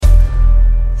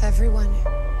Everyone,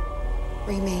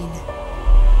 remain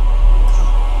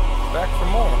calm. Back for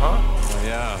more, huh? Oh,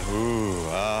 yeah. Ooh,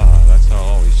 that's how it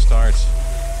always starts.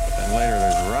 But then later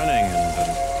there's running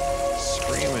and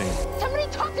screaming. Somebody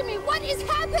talk to me! What is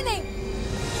happening?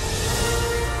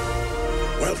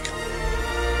 Welcome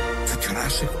to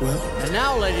Jurassic World. And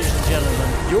now, ladies and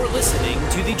gentlemen, you're listening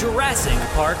to the Jurassic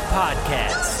Park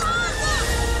Podcast.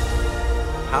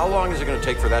 How long is it going to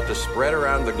take for that to spread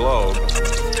around the globe?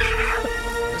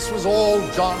 This was all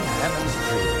John Hammond's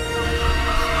dream.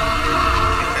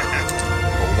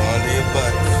 Hold on to your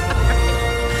butts.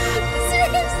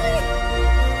 Seriously?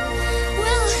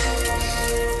 Well,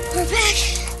 we're back.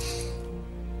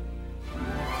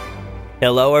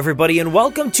 Hello, everybody, and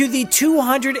welcome to the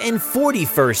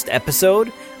 241st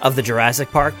episode of the Jurassic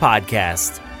Park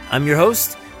Podcast. I'm your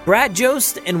host, Brad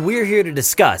Jost, and we're here to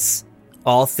discuss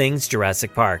all things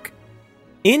Jurassic Park.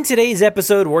 In today's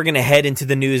episode, we're going to head into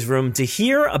the newsroom to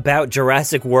hear about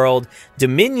Jurassic World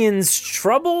Dominion's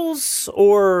troubles,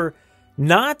 or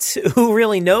not, who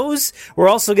really knows? We're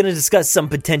also going to discuss some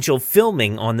potential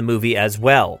filming on the movie as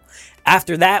well.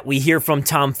 After that, we hear from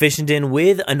Tom Fishenden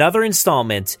with another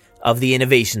installment of the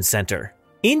Innovation Center.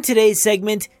 In today's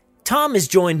segment, Tom is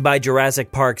joined by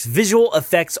Jurassic Park's visual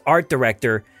effects art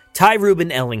director,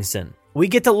 TyRuben Ellingson. We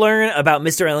get to learn about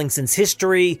Mr. Ellingson's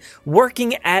history,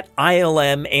 working at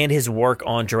ILM, and his work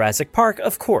on Jurassic Park.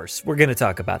 Of course, we're going to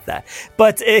talk about that.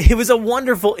 But it was a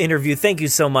wonderful interview. Thank you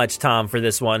so much, Tom, for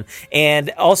this one. And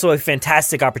also a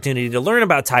fantastic opportunity to learn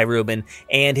about TyRuben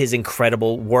and his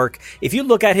incredible work. If you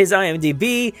look at his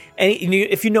IMDb, and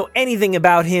if you know anything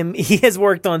about him, he has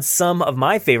worked on some of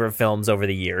my favorite films over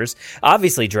the years.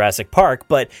 Obviously, Jurassic Park,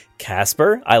 but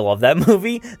Casper, I love that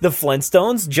movie. The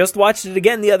Flintstones, just watched it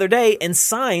again the other day. And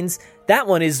Signs, that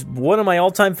one is one of my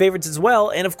all-time favorites as well.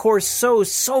 And of course,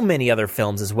 so many other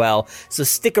films as well. So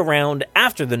stick around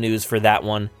after the news for that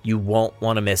one. You won't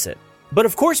want to miss it. But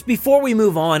of course, before we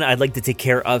move on, I'd like to take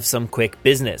care of some quick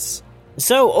business.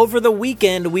 So, over the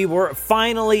weekend, we were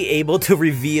finally able to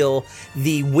reveal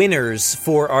the winners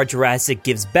for our Jurassic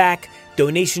Gives Back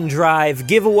donation drive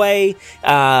giveaway.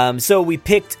 So we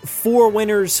picked 4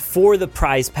 winners for the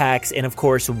prize packs, and of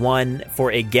course 1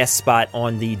 for a guest spot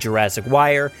on the Jurassic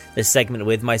Wire, the segment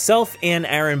with myself and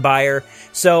Aaron Beyer.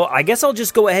 So I guess I'll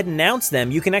just go ahead and announce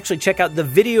them. You can actually check out the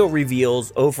video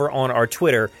reveals over on our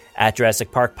Twitter at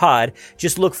Jurassic Park Pod.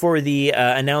 Just look for the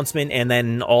announcement and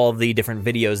then all of the different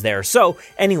videos there. So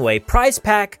anyway, prize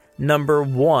pack number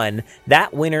 1,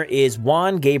 that winner is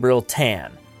Juan Gabriel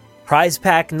Tan. Prize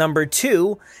pack number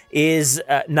 2 is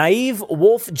Naive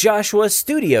Wolf Joshua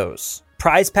Studios.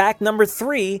 Prize pack number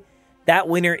 3, that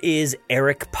winner is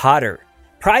Eric Potter.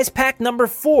 Prize pack number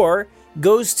 4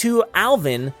 goes to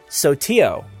Alvin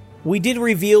Sotillo. We did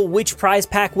reveal which prize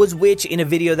pack was which in a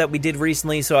video that we did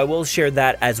recently, so I will share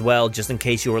that as well, just in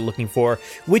case you were looking for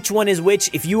which one is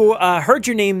which. If you heard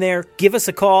your name there, give us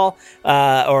a call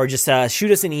or just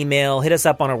shoot us an email, hit us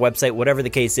up on our website, whatever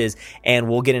the case is, and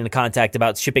we'll get into contact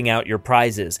about shipping out your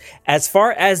prizes. As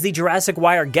far as the Jurassic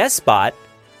Wire guest spot,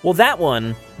 well, that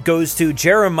one goes to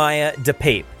Jeremiah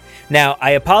DePape. Now,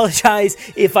 I apologize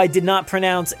if I did not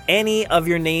pronounce any of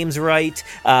your names right.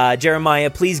 Jeremiah,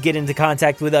 please get into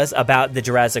contact with us about the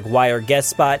Jurassic Wire guest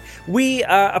spot. We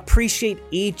appreciate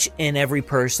each and every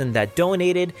person that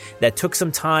donated, that took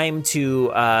some time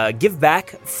to give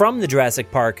back from the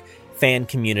Jurassic Park fan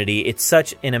community. It's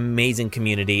such an amazing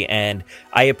community, and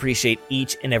I appreciate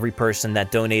each and every person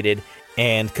that donated.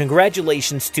 And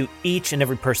congratulations to each and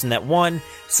every person that won.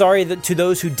 Sorry to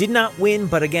those who did not win,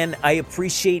 but again, I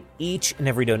appreciate each and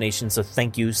every donation, so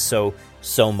thank you so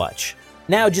much.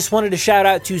 Now, just wanted to shout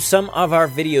out to some of our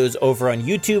videos over on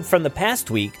YouTube from the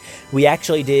past week. We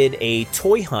actually did a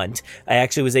toy hunt. I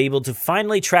actually was able to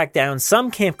finally track down some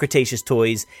Camp Cretaceous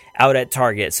toys out at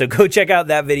Target. So go check out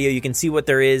that video. You can see what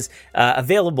there is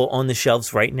available on the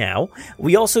shelves right now.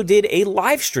 We also did a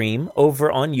live stream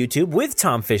over on YouTube with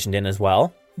Tom Fishenden as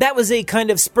well. That was a kind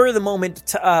of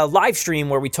spur-of-the-moment live stream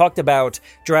where we talked about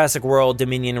Jurassic World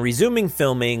Dominion resuming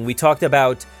filming. We talked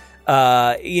about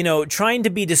trying to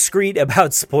be discreet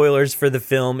about spoilers for the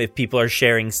film. If people are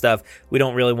sharing stuff, we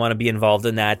don't really want to be involved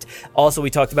in that. Also, we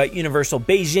talked about Universal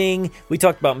Beijing, we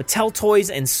talked about Mattel toys,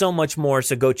 and so much more,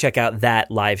 so go check out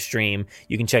that live stream.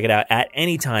 You can check it out at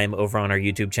any time over on our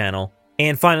YouTube channel.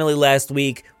 And finally, last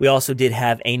week, we also did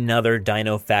have another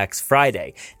Dino Facts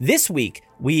Friday. This week,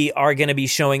 we are going to be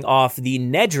showing off the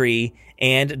Nedry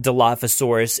and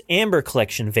Dilophosaurus Amber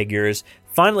Collection figures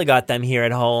Finally got them here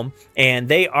at home, and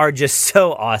they are just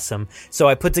so awesome. So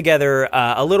I put together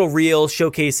a little reel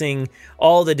showcasing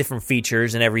all the different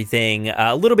features and everything.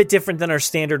 A little bit different than our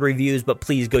standard reviews, but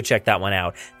please go check that one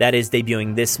out. That is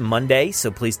debuting this Monday,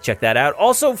 so please check that out.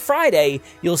 Also, Friday,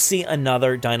 you'll see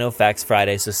another Dino Facts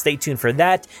Friday, so stay tuned for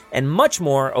that and much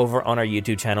more over on our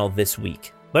YouTube channel this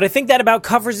week. But I think that about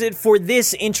covers it for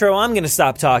this intro. I'm going to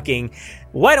stop talking.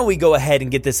 Why don't we go ahead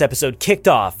and get this episode kicked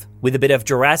off with a bit of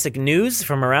Jurassic news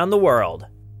from around the world.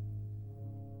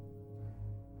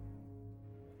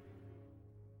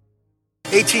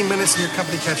 18 minutes and your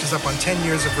company catches up on 10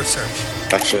 years of research.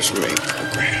 Access rate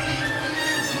program.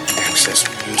 Access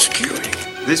new security.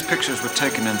 These pictures were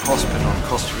taken in hospital in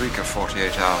Costa Rica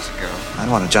 48 hours ago. I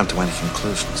don't want to jump to any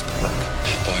conclusions, but look.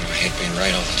 Boy, do I hate being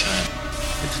right all the time.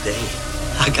 It's Dave.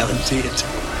 I guarantee it.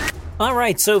 All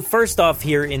right, so first off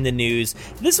here in the news,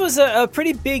 this was a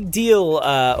pretty big deal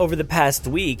over the past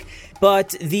week, but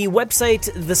the website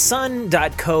thesun.co.uk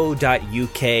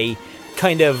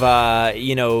kind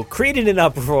of, created an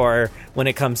uproar when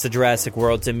it comes to Jurassic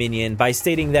World Dominion by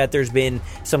stating that there's been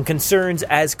some concerns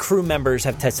as crew members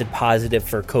have tested positive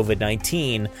for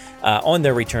COVID-19 on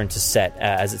their return to set,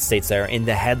 as it states there in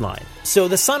the headline. So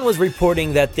The Sun was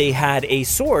reporting that they had a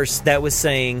source that was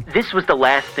saying, "This was the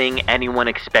last thing anyone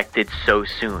expected so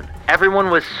soon. Everyone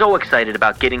was so excited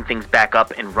about getting things back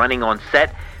up and running on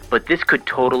set, but this could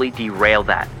totally derail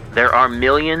that. There are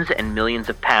millions and millions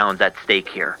of pounds at stake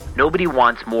here. Nobody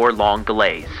wants more long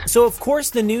delays." So, of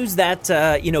course, the news that,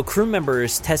 crew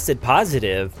members tested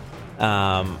positive,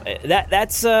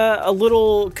 that's a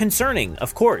little concerning,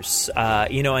 of course.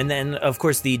 And then, of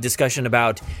course, the discussion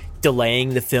about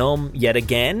delaying the film yet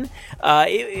again.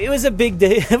 It was a big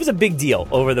day. It was a big deal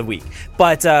over the week.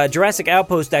 But Jurassic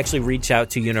Outpost actually reached out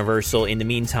to Universal in the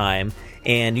meantime,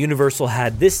 and Universal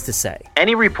had this to say.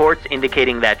 "Any reports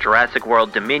indicating that Jurassic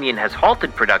World Dominion has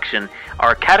halted production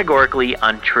are categorically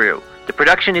untrue. The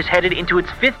production is headed into its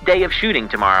 5th day of shooting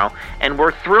tomorrow, and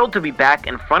we're thrilled to be back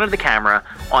in front of the camera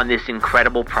on this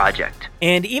incredible project."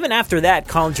 And even after that,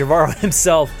 Colin Trevorrow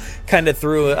himself kind of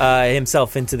threw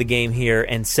himself into the game here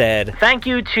and said, "Thank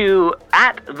you to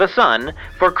 @TheSun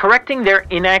for correcting their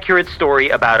inaccurate story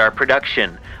about our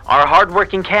production. Our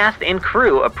hardworking cast and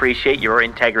crew appreciate your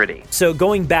integrity." So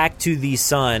going back to the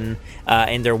Sun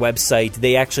and their website,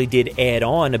 they actually did add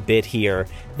on a bit here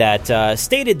that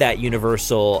stated that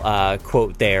Universal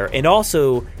quote there, and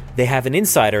also they have an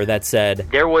insider that said,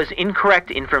 "There was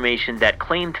incorrect information that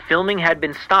claimed filming had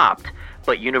been stopped,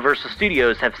 but Universal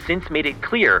Studios have since made it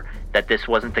clear that this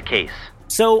wasn't the case."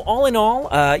 So all in all,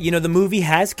 the movie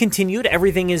has continued.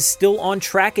 Everything is still on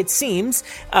track, it seems.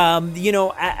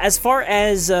 As far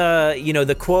as,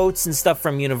 the quotes and stuff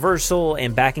from Universal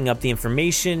and backing up the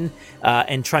information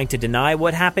and trying to deny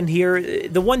what happened here,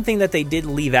 the one thing that they did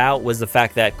leave out was the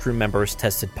fact that crew members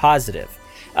tested positive,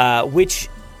 which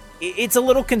it's a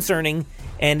little concerning,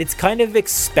 and it's kind of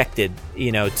expected,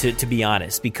 to be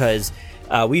honest, because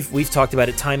we've talked about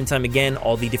it time and time again,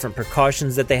 all the different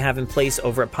precautions that they have in place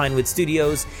over at Pinewood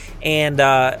Studios, and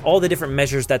all the different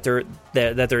measures that they're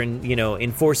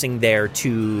enforcing there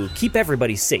to keep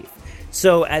everybody safe.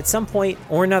 So at some point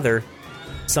or another,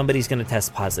 somebody's going to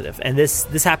test positive, and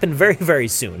this happened very, very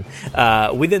soon,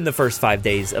 within the first 5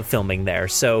 days of filming there.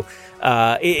 So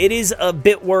it is a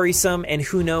bit worrisome, and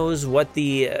who knows what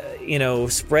the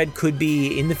spread could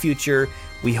be in the future.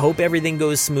 We hope everything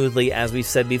goes smoothly, as we've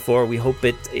said before. We hope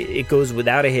it goes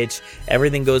without a hitch.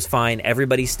 Everything goes fine.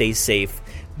 Everybody stays safe.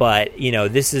 But,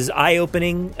 this is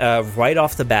eye-opening right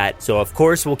off the bat. So, of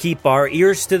course, we'll keep our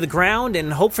ears to the ground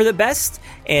and hope for the best.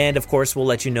 And, of course, we'll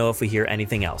let you know if we hear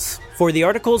anything else. For the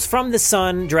articles from The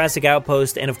Sun, Jurassic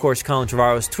Outpost, and, of course, Colin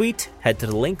Trevorrow's tweet, head to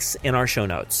the links in our show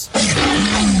notes.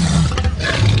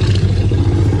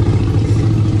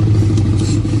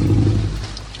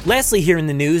 Lastly, here in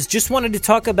the news, just wanted to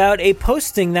talk about a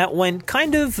posting that went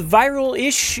kind of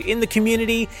viral-ish in the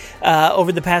community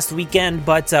over the past weekend,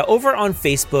 but over on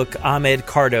Facebook, Ahmed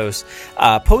Cardos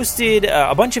posted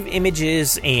a bunch of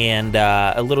images and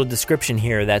a little description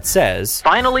here that says,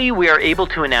 "Finally, we are able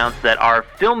to announce that our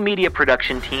film media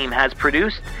production team has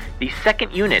produced the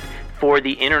second unit for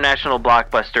the international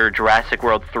blockbuster Jurassic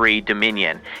World 3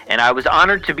 Dominion, and I was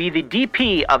honored to be the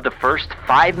DP of the first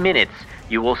 5 minutes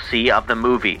you will see of the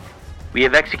movie. We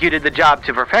have executed the job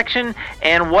to perfection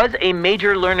and was a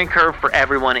major learning curve for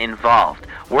everyone involved.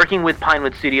 Working with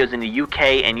Pinewood Studios in the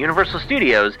UK and Universal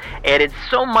Studios added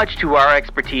so much to our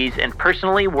expertise, and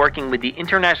personally working with the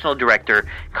international director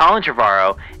Colin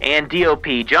Trevorrow and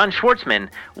DOP John Schwartzman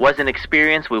was an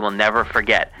experience we will never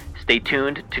forget. Stay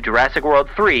tuned to Jurassic World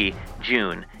 3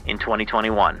 June in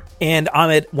 2021. And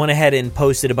Amit went ahead and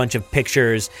posted a bunch of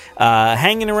pictures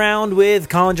hanging around with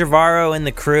Colin Trevorrow and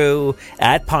the crew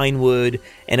at Pinewood.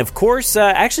 And of course,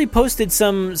 actually posted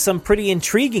some pretty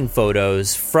intriguing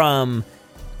photos from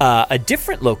a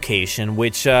different location,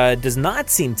 which does not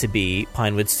seem to be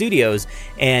Pinewood Studios.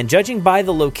 And judging by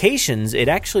the locations, it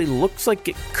actually looks like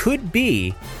it could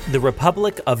be the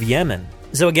Republic of Yemen.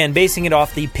 So again, basing it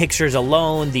off the pictures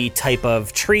alone, the type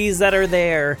of trees that are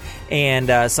there,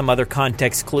 and some other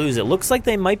context clues, it looks like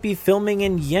they might be filming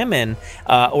in Yemen,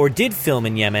 or did film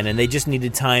in Yemen, and they just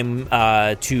needed time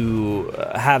to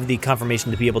have the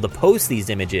confirmation to be able to post these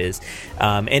images.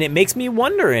 And it makes me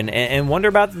wonder, and wonder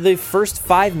about the first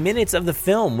 5 minutes of the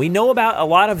film. We know about a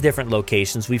lot of different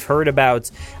locations. We've heard about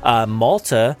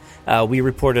Malta. We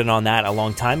reported on that a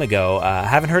long time ago.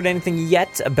 Haven't heard anything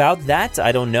yet about that.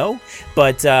 I don't know.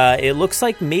 But it looks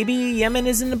like maybe Yemen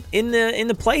is in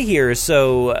the play here.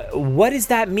 So what does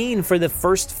that mean for the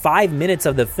first 5 minutes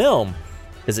of the film?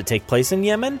 Does it take place in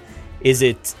Yemen? Is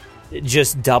it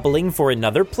just doubling for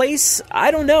another place?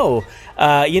 I don't know.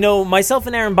 Myself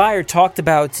and Aaron Beyer talked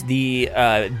about the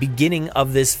beginning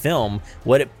of this film,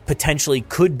 what it potentially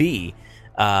could be.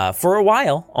 For a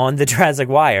while on the Jurassic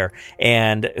Wire,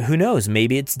 and who knows,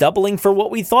 maybe it's doubling for what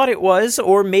we thought it was,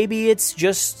 or maybe it's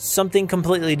just something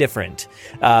completely different.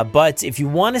 But if you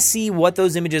want to see what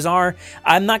those images are,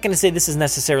 I'm not going to say this is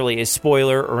necessarily a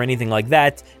spoiler or anything like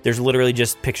that. There's literally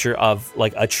just a picture of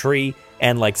like a tree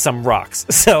and like some rocks,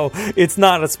 so it's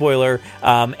not a spoiler.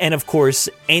 And of course,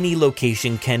 any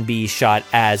location can be shot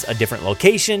as a different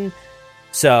location,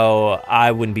 so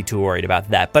I wouldn't be too worried about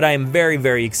that. But I am very,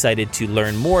 very excited to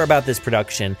learn more about this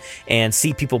production and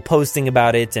see people posting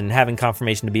about it and having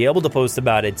confirmation to be able to post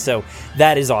about it. So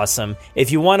that is awesome.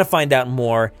 If you want to find out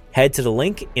more, head to the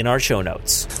link in our show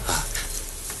notes.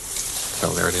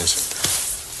 Oh, there it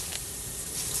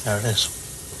is. There it is.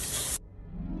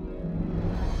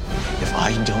 If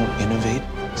I don't innovate,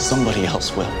 somebody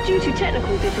else will. Due to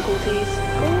technical difficulties,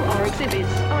 all our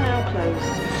exhibits are now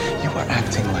closed. You are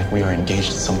acting like we are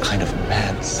engaged in some kind of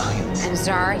mad science. And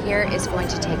Zara here is going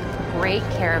to take great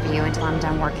care of you until I'm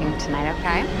done working tonight,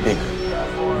 okay? Bigger,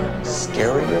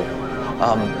 scarier,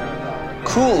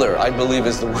 cooler, I believe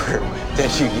is the word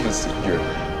that you used in your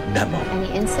memo.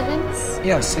 Any incidents?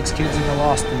 Yeah, 6 kids in the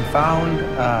lost and found,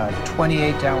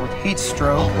 28 down with heat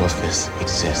stroke. All of this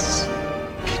exists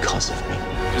because of me.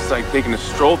 Just like taking a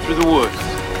stroll through the woods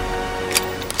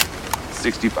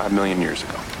 65 million years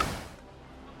ago.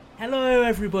 Hello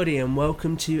everybody and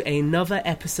welcome to another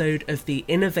episode of the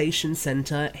Innovation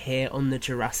Centre here on the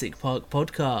Jurassic Park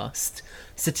podcast.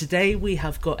 So today we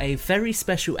have got a very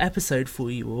special episode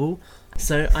for you all.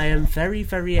 So I am very,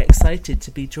 very excited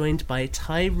to be joined by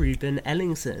TyRuben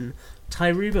Ellingson.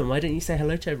 TyRuben, why don't you say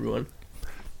hello to everyone?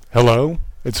 Hello,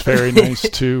 it's very nice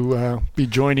to be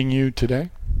joining you today.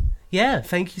 Yeah,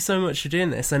 thank you so much for doing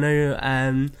this. I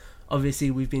know obviously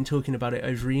we've been talking about it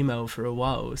over email for a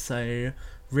while, so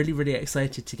really, really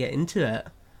excited to get into it.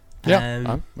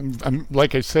 Yeah, I'm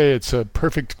like I say, it's a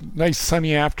perfect, nice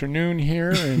sunny afternoon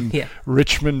here in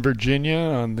Richmond, Virginia,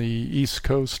 on the east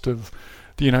coast of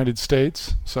the United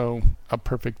States. So a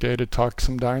perfect day to talk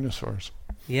some dinosaurs.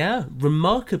 Yeah,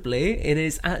 remarkably, it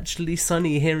is actually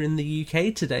sunny here in the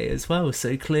UK today as well.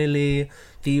 So clearly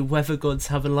the weather gods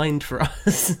have aligned for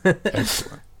us.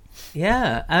 Excellent.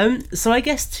 Yeah, so I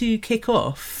guess to kick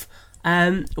off,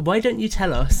 why don't you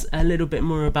tell us a little bit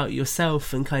more about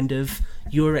yourself and kind of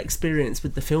your experience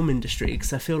with the film industry?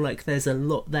 Because I feel like there's a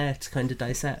lot there to kind of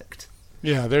dissect.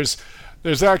 Yeah,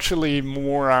 there's actually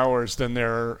more hours than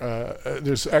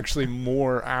there's actually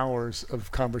more hours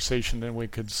of conversation than we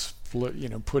could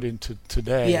put into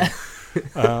today. Yeah.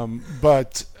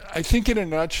 But I think in a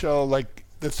nutshell, like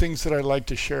the things that I like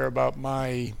to share about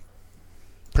my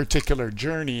particular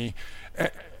journey,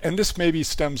 and this maybe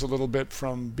stems a little bit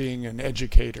from being an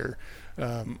educator.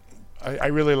 I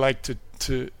really like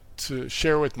to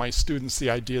share with my students the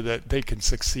idea that they can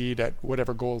succeed at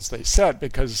whatever goals they set,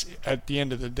 because at the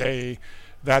end of the day,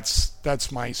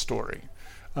 that's my story.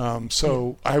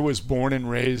 So I was born and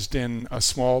raised in a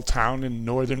small town in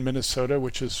northern Minnesota,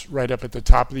 which is right up at the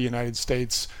top of the United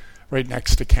States, right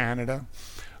next to Canada.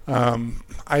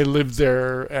 I lived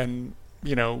there and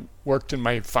worked in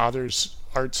my father's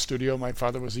art studio. My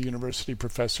father was a university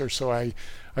professor, so I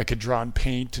could draw and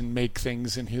paint and make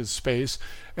things in his space.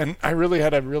 And I really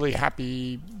had a really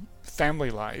happy family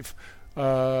life,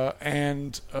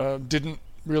 and didn't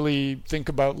really think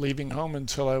about leaving home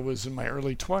until I was in my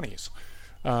early 20s.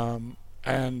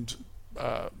 And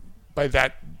by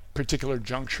that particular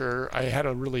juncture, I had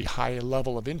a really high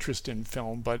level of interest in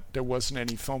film, but there wasn't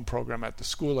any film program at the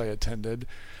school I attended.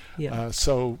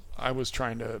 So I was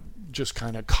trying to just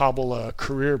kind of cobble a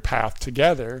career path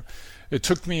together. It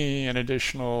took me an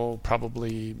additional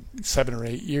probably 7 or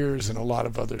 8 years and a lot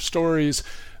of other stories,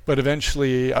 but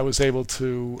eventually I was able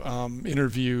to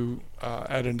interview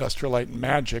at Industrial Light and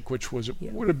Magic, which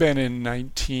would have been in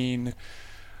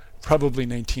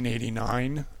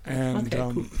 1989, and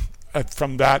cool.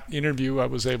 From that interview I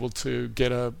was able to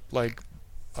get an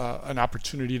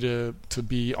opportunity to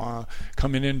be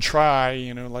come in and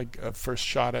try, like a first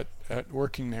shot at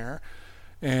working there.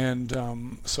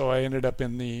 And so I ended up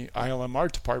in the ILM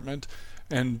art department,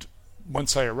 and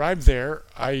once I arrived there,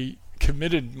 I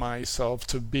committed myself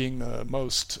to being the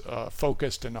most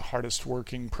focused and the hardest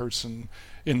working person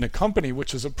in the company,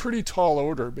 which is a pretty tall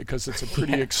order because it's a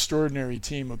pretty extraordinary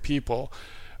team of people.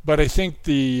 But I think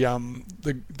the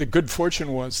good fortune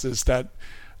is that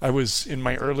I was in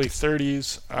my early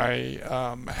 30s. I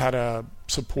had a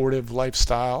supportive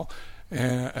lifestyle.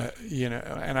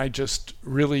 And I just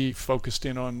really focused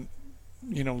in on,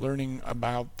 learning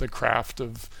about the craft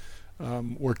of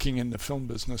working in the film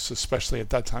business, especially at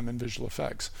that time in visual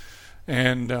effects.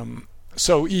 And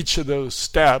so each of those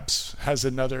steps has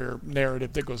another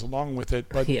narrative that goes along with it.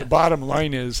 But the bottom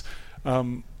line is,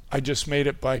 I just made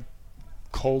it by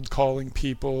cold calling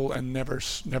people and never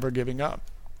giving up.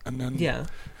 And then,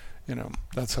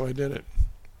 that's how I did it.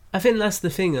 I think that's the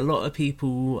thing a lot of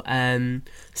people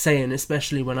say, and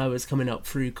especially when I was coming up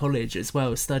through college as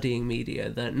well, studying media,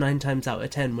 that 9 times out of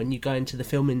 10 when you go into the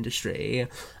film industry,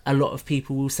 a lot of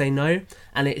people will say no,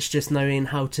 and it's just knowing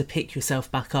how to pick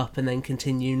yourself back up and then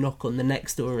continue knock on the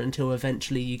next door until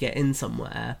eventually you get in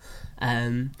somewhere.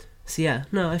 So yeah,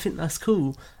 no, I think that's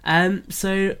cool.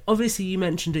 So obviously you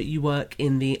mentioned that you work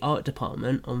in the art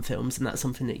department on films, and that's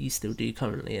something that you still do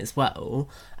currently as well.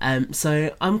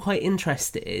 So I'm quite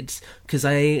interested because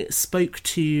I spoke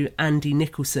to Andy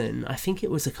Nicholson, I think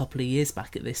it was a couple of years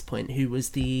back at this point, who was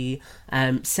the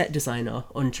set designer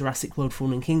on Jurassic World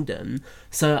Fallen Kingdom.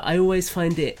 So I always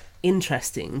find it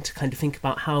interesting to kind of think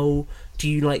about how do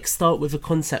you start with a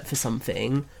concept for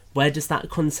something. Where does that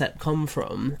concept come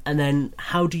from? And then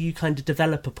how do you kind of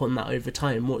develop upon that over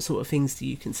time? What sort of things do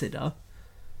you consider?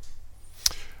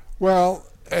 Well,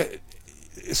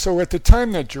 so at the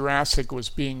time that Jurassic was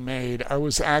being made, I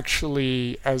was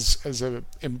actually, as an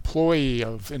employee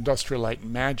of Industrial Light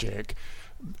and Magic,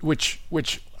 which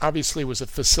obviously was a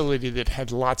facility that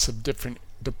had lots of different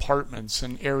departments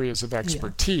and areas of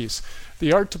expertise.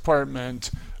 The art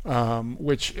department,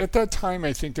 which at that time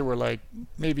I think there were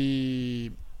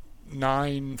maybe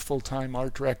 9 full-time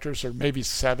art directors, or maybe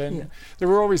 7. There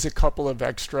were always a couple of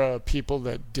extra people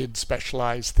that did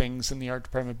specialized things in the art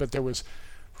department, but there was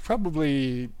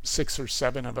probably 6 or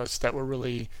 7 of us that were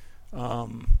really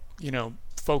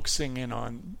focusing in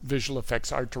on visual effects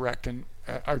art direction,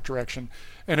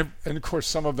 and of course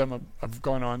some of them have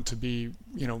gone on to be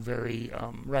very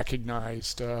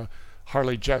recognized.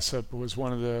 Harley Jessup was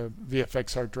one of the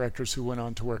VFX art directors who went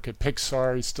on to work at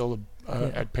Pixar. He's still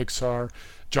at Pixar.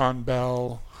 John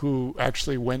Bell, who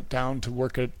actually went down to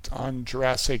work on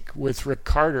Jurassic with Rick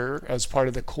Carter as part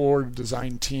of the core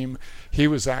design team. He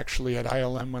was actually at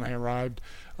ILM when I arrived.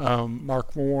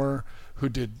 Mark Moore, who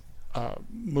did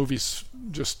movies,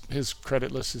 just his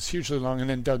credit list is hugely long. And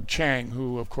then Doug Chang,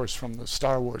 who, of course, from the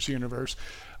Star Wars universe.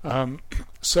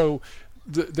 So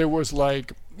there was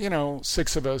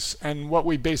 6 of us, and what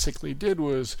we basically did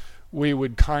was we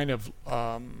would kind of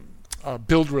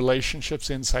build relationships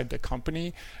inside the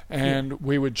company, and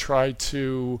we would try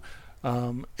to,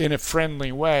 in a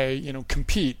friendly way,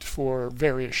 compete for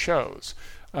various shows.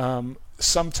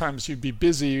 Sometimes you'd be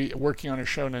busy working on a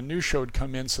show and a new show would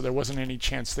come in, so there wasn't any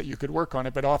chance that you could work on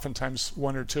it, but oftentimes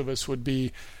 1 or 2 of us would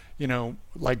be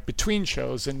between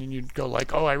shows, and then you'd go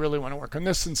oh, I really want to work on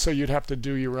this, and so you'd have to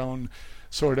do your own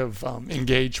sort of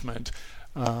engagement,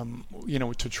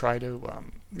 to try to,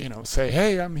 say,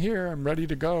 hey, I'm here, I'm ready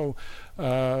to go.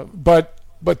 But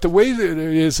the way that it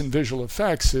is in visual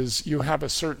effects is you have a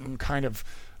certain kind of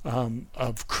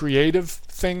creative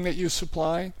thing that you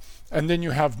supply, and then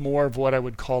you have more of what I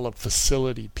would call a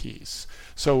facility piece.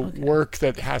 So work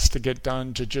that has to get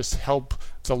done to just help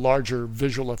the larger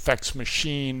visual effects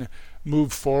machine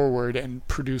move forward and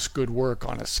produce good work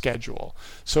on a schedule.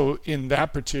 So in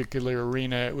that particular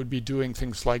arena, it would be doing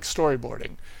things like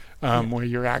storyboarding, where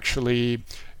you're actually,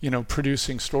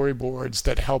 producing storyboards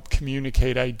that help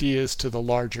communicate ideas to the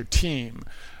larger team.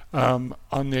 On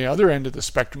the other end of the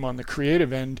spectrum, on the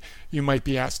creative end, you might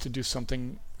be asked to do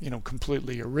something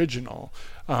completely original.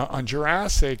 On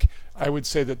Jurassic, I would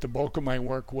say that the bulk of my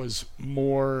work was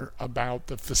more about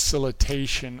the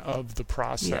facilitation of the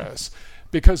process,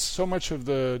 because so much of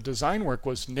the design work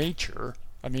was nature.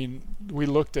 I mean, we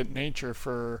looked at nature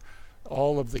for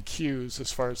all of the cues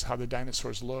as far as how the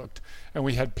dinosaurs looked, and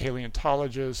we had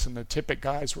paleontologists and the Tippett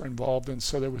guys were involved, and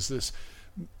so there was this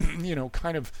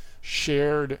kind of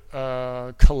shared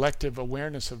collective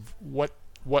awareness of what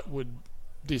would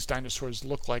these dinosaurs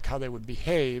look like, how they would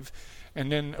behave.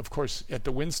 And then, of course, at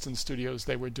the Winston Studios,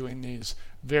 they were doing these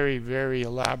very, very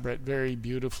elaborate, very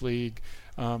beautifully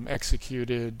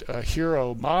executed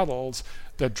hero models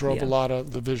that drove a lot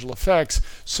of the visual effects.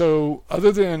 So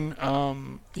other than,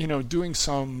 doing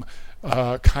some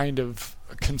kind of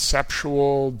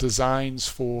conceptual designs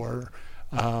for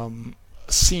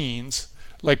scenes,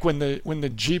 like when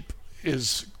the Jeep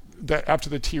is... that after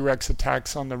the T-Rex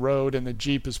attacks on the road and the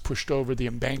Jeep is pushed over the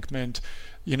embankment,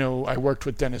 I worked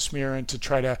with Dennis Muren to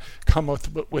try to come up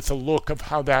with a look of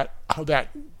how that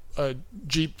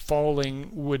Jeep falling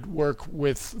would work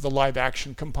with the live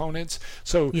action components.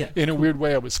 So in a weird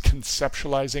way, I was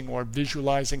conceptualizing or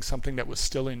visualizing something that was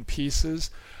still in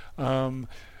pieces.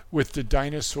 With the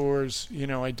dinosaurs,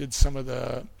 I did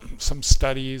some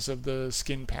studies of the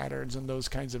skin patterns and those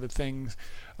kinds of things.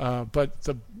 But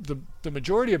the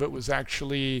majority of it was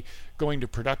actually going to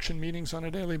production meetings on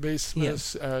a daily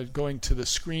basis, going to the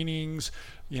screenings,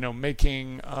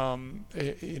 making,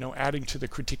 adding to the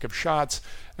critique of shots,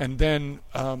 and then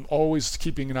always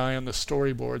keeping an eye on the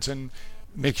storyboards and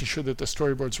making sure that the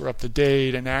storyboards were up to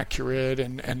date and accurate,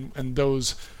 and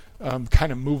those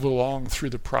kind of move along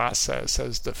through the process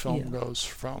as the film goes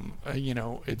from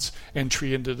its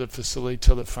entry into the facility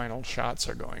till the final shots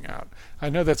are going out. I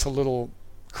know that's a little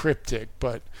cryptic,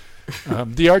 but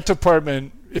the art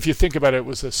department, if you think about it,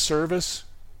 was a service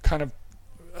kind of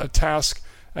a task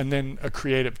and then a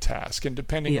creative task, and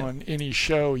depending on any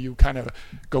show, you kind of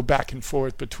go back and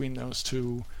forth between those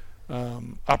two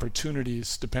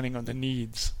opportunities depending on the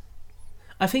needs.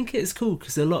 I think it's cool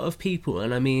because a lot of people,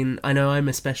 and I mean, I know I'm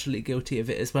especially guilty of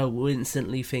it as well, will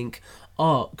instantly think,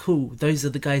 oh, cool, those are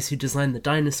the guys who designed the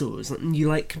dinosaurs. And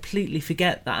you completely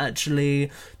forget that actually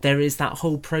there is that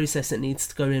whole process that needs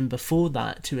to go in before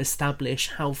that to establish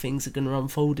how things are going to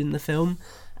unfold in the film.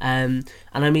 And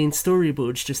I mean,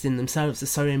 storyboards just in themselves are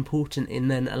so important in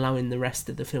then allowing the rest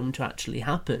of the film to actually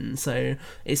happen. So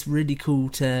it's really cool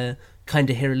to kind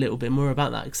of hear a little bit more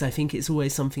about that, because I think it's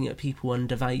always something that people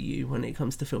undervalue when it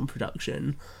comes to film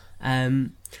production.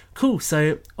 Cool,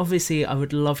 so obviously I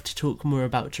would love to talk more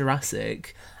about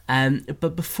Jurassic,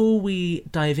 but before we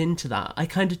dive into that, I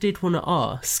kind of did want to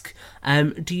ask,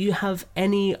 do you have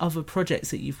any other projects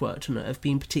that you've worked on that have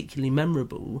been particularly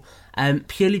memorable?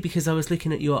 Purely because I was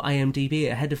looking at your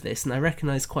IMDb ahead of this and I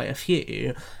recognised quite a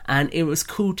few, and it was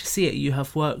cool to see it. You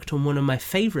have worked on one of my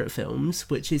favourite films,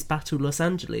 which is Battle Los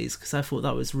Angeles, because I thought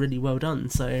that was really well done.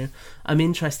 So I'm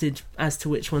interested as to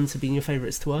which ones have been your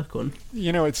favourites to work on.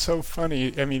 It's so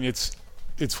funny. I mean, it's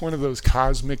one of those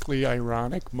cosmically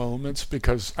ironic moments,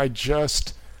 because I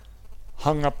just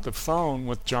hung up the phone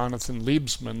with Jonathan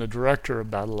Liebsman, the director of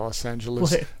Battle Los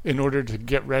Angeles, in order to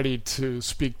get ready to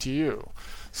speak to you.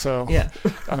 So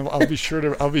I'll be sure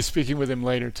to. I'll be speaking with him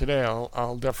later today.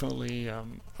 I'll definitely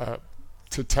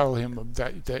to tell him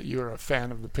that you're a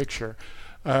fan of the picture.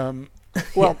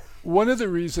 Well, one of the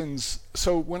reasons.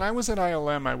 So when I was at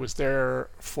ILM, I was there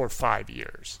for 5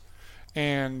 years,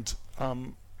 and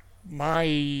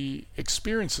my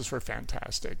experiences were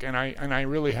fantastic, and I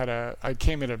really I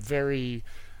came at a very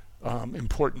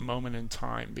important moment in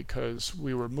time, because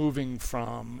we were moving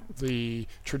from the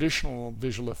traditional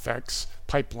visual effects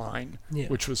pipeline,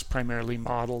 which was primarily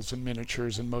models and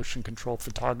miniatures and motion control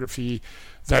photography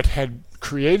that had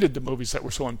created the movies that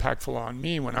were so impactful on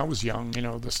me when I was young,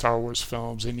 the Star Wars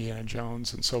films, Indiana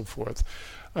Jones, and so forth.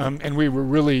 And we were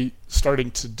really starting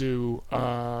to do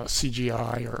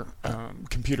CGI or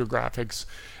computer graphics,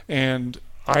 and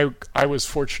I was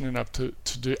fortunate enough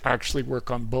to actually work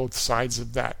on both sides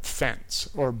of that fence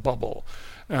or bubble,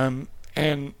 and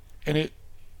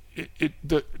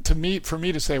for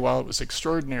me to say, well, it was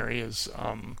extraordinary is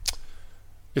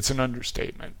it's an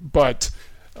understatement. But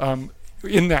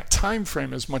in that time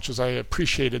frame, as much as I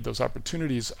appreciated those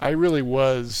opportunities, I really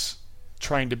was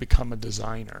trying to become a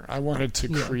designer. I wanted to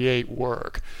create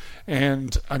work,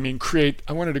 and I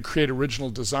wanted to create original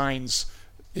designs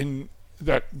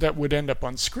that would end up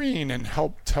on screen and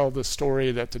help tell the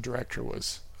story that the director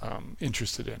was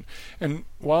interested in. And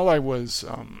while I was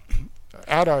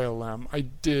at ILM, I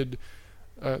did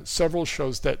several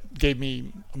shows that gave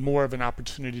me more of an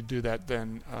opportunity to do that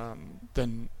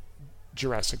than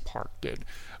Jurassic Park did.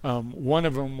 One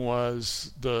of them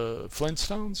was the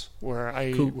Flintstones, where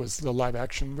I was the live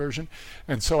action version.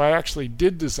 And so I actually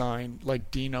did design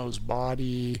like Dino's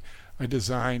body. I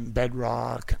designed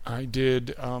Bedrock. I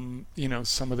did, some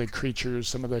of the creatures,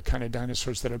 some of the kind of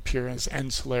dinosaurs that appear as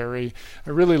ancillary. I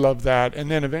really loved that.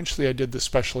 And then eventually I did the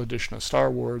special edition of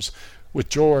Star Wars with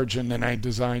George, and then I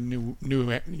designed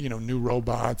new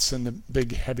robots and the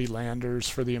big heavy landers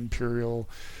for the Imperial,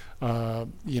 for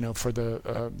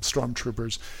the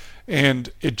stormtroopers. And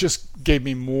it just gave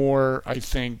me more, I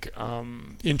think,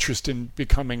 interest in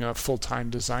becoming a full-time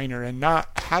designer and not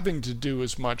having to do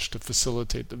as much to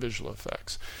facilitate the visual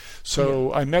effects.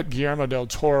 So I met Guillermo del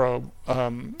Toro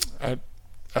at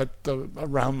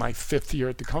around my 5th year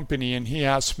at the company, and he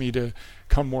asked me to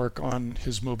come work on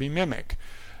his movie Mimic.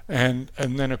 And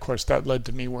then, of course, that led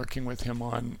to me working with him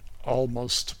on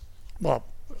most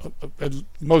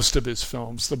of his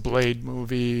films, the Blade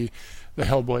movie, the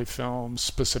Hellboy films,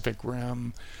 Pacific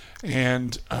Rim.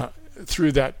 And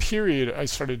through that period, I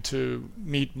started to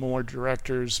meet more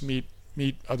directors, meet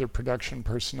other production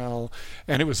personnel.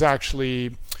 And it was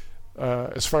actually,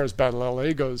 as far as Battle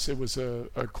LA goes, it was an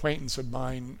acquaintance of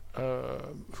mine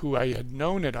who I had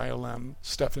known at ILM,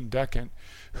 Stefan Deckent,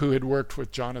 who had worked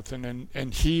with Jonathan,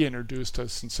 and he introduced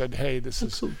us and said, hey, this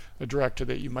is a director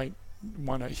that you might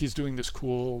want to, he's doing this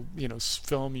cool,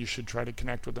 film, you should try to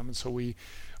connect with him. And so we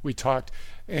talked.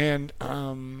 And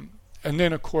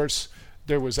then, of course,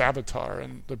 there was Avatar,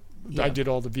 and I did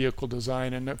all the vehicle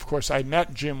design. And, of course, I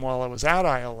met Jim while I was at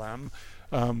ILM.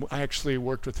 I actually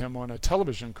worked with him on a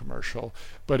television commercial,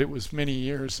 but it was many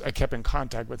years. I kept in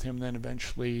contact with him, then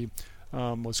eventually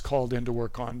was called in to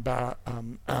work on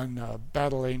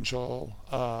Battle Angel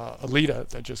Alita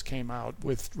that just came out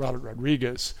with Robert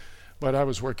Rodriguez. But I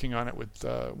was working on it with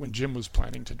when Jim was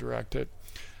planning to direct it.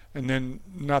 And then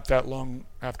not that long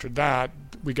after that,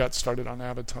 we got started on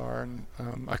Avatar. And,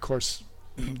 of course,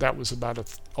 that was about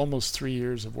almost 3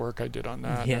 years of work I did on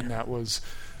that. Yeah. And that was,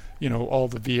 all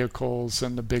the vehicles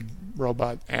and the big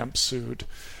robot amp suit.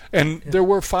 And there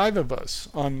were 5 of us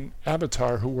on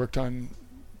Avatar who worked on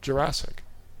Jurassic.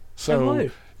 So,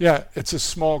 it's a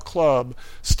small club.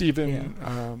 Stephen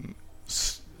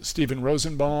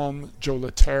Rosenbaum, Joe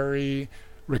Letteri,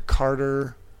 Rick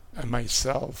Carter, and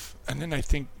myself. And then I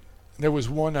think there was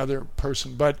one other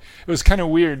person, but it was kind of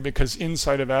weird because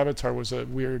inside of Avatar was a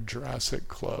weird Jurassic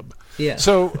club. Yeah.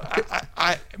 So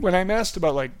I when I'm asked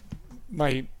about like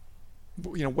my,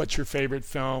 what's your favorite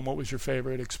film? What was your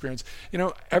favorite experience?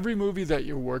 Every movie that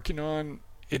you're working on,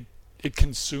 it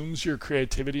consumes your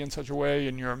creativity in such a way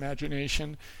and your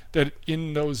imagination that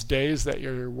in those days that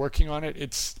you're working on it,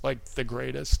 it's like the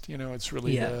greatest. It's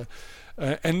really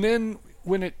and then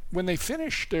when they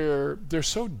finish, they're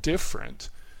so different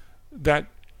that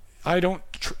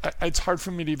it's hard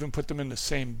for me to even put them in the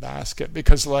same basket,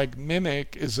 because like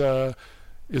Mimic is a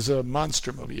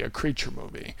monster movie, a creature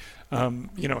movie.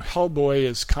 Hellboy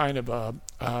is kind of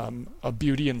a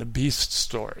Beauty and the Beast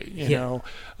story,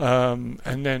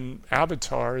 and then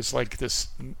Avatar is like this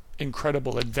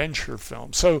incredible adventure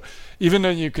film. So even though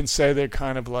you can say they're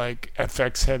kind of like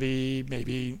FX heavy,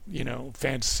 maybe,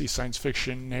 fantasy, science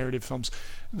fiction, narrative films,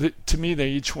 to me, they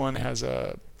each one has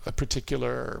a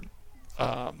particular,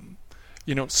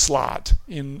 slot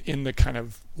in the kind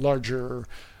of larger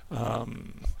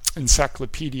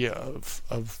encyclopedia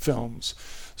of films.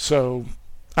 So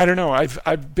I don't know.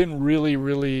 I've been really,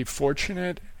 really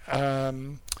fortunate,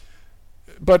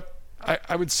 but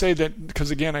I would say that because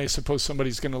again, I suppose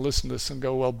somebody's going to listen to this and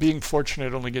go, "Well, being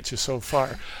fortunate only gets you so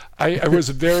far." I was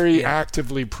very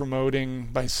actively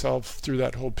promoting myself through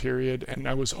that whole period, and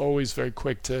I was always very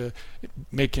quick to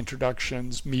make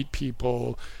introductions, meet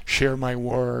people, share my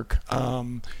work,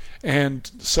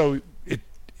 and so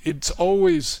it's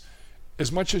always,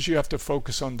 as much as you have to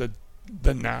focus on the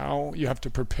now, you have to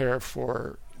prepare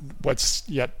for what's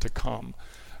yet to come.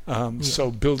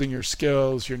 So building your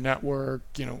skills, your network,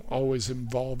 always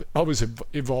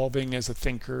evolving as a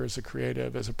thinker, as a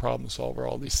creative, as a problem solver.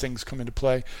 All these things come into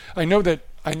play. I know that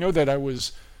I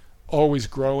was always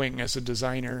growing as a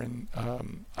designer, and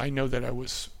I know that I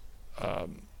was.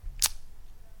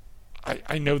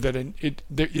 I know that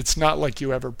it's not like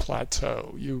you ever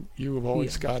plateau. You have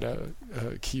always got to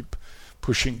keep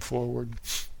pushing forward.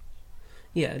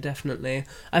 Yeah, definitely.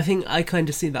 I think I kind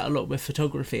of see that a lot with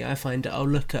photography. I find that I'll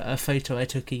look at a photo I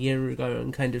took a year ago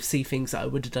and kind of see things that I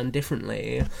would have done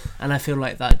differently. And I feel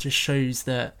like that just shows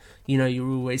that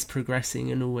you're always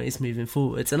progressing and always moving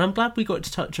forwards. And I'm glad we got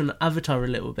to touch on Avatar a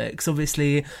little bit, because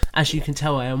obviously, as you can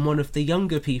tell, I am one of the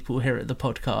younger people here at the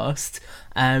podcast.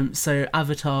 So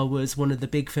Avatar was one of the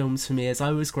big films for me as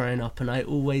I was growing up, and I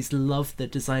always loved the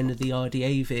design of the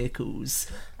RDA vehicles.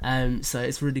 So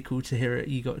it's really cool to hear it.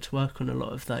 You got to work on a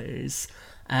lot of those.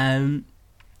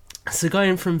 So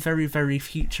going from very, very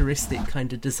futuristic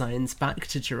kind of designs back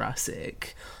to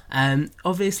Jurassic,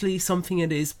 obviously something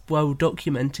that is well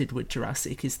documented with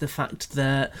Jurassic is the fact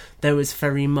that there was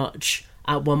very much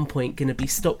at one point going to be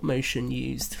stop motion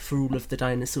used for all of the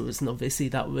dinosaurs, and obviously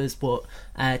that was what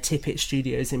Tippett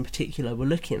Studios in particular were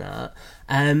looking at.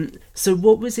 So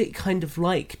what was it kind of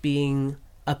like being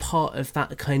a part of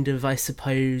that kind of, I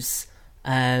suppose...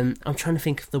 I'm trying to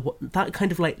think of that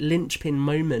kind of like linchpin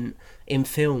moment in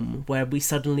film where we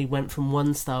suddenly went from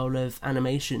one style of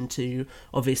animation to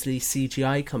obviously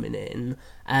CGI coming in,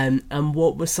 and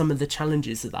what were some of the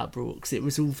challenges that brought? Because it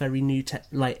was all very new,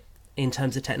 like in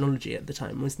terms of technology at the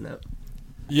time, wasn't it?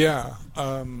 Yeah.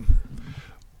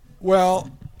 Well,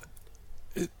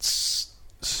 it's.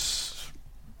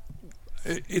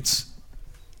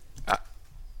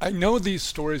 I know these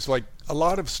stories, like a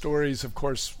lot of stories, of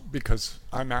course, because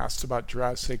I'm asked about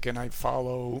Jurassic and I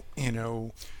follow,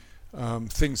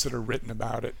 things that are written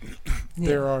about it.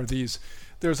 Yeah.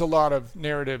 There's a lot of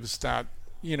narratives that,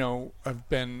 have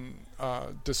been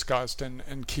discussed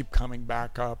and keep coming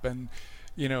back up. And,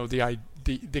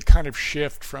 the kind of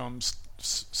shift from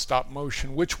stop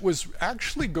motion, which was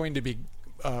actually going to be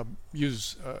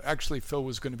actually Phil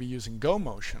was going to be using Go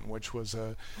Motion, which was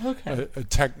a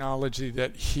technology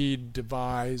that he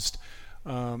devised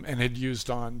and had used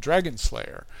on Dragon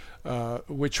Slayer,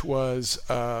 which was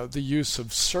the use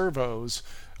of servos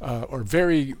or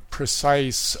very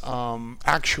precise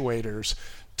actuators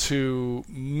to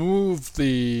move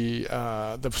the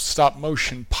stop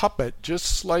motion puppet just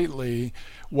slightly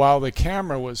while the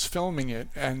camera was filming it,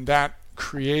 and that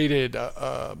created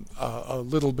a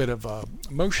little bit of a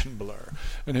motion blur,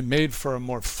 and it made for a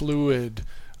more fluid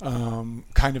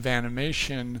kind of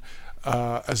animation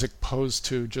as opposed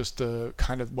to just the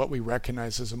kind of what we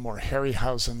recognize as a more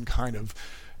Harryhausen kind of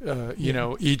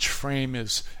each frame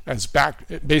is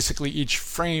basically each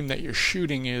frame that you're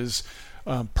shooting is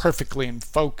perfectly in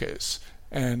focus,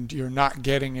 and you're not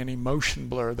getting any motion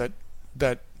blur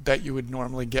that you would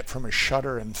normally get from a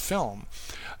shutter in film.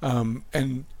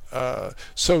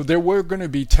 So there were going to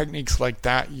be techniques like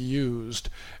that used,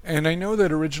 and I know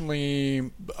that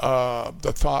originally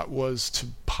the thought was to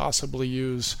possibly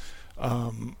use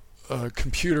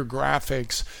computer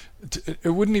graphics. It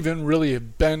wouldn't even really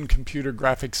have been computer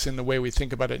graphics in the way we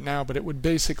think about it now, but it would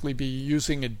basically be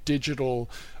using a digital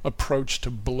approach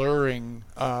to blurring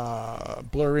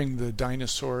the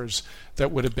dinosaurs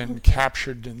that would have been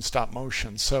captured in stop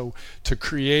motion. So to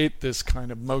create this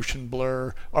kind of motion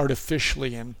blur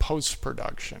artificially in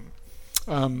post-production.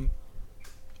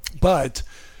 But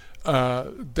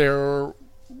there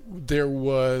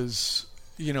was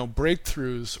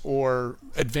breakthroughs or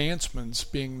advancements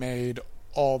being made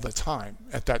all the time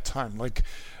at that time. Like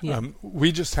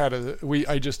we just had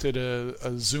I just did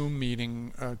a Zoom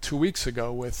meeting 2 weeks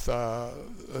ago with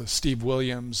Steve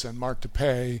Williams and Mark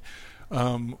DePay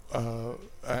and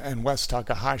Wes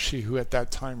Takahashi, who at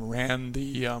that time ran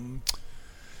the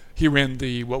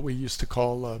what we used to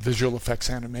call visual effects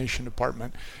animation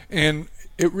department. And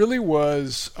it really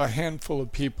was a handful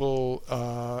of people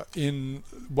in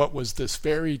what was this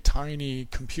very tiny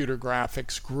computer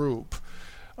graphics group,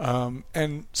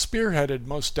 and spearheaded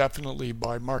most definitely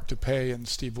by Mark DePay and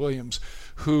Steve Williams,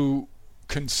 who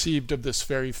conceived of this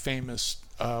very famous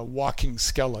walking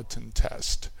skeleton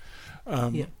test.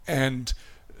 And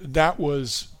that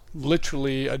was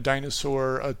literally a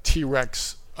dinosaur, a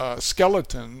T-Rex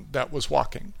skeleton that was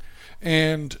walking.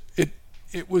 And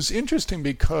it was interesting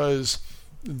because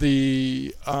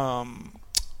the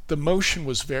motion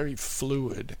was very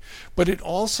fluid, but it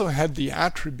also had the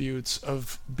attributes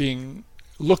of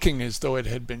looking as though it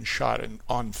had been shot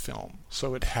on film.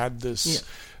 So it had this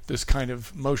kind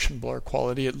of motion blur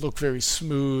quality. It looked very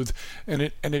smooth, and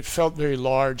it felt very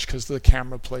large because of the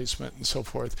camera placement and so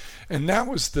forth. And that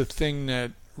was the thing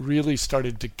that really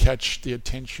started to catch the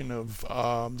attention of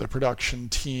the production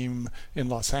team in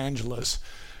Los Angeles,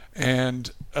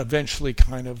 and eventually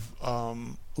kind of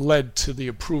led to the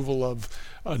approval of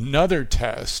another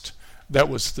test that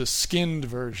was the skinned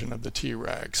version of the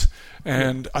T-Rex.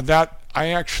 And that I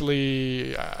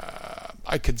actually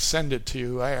I could send it to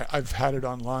you. I've had it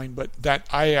online, but that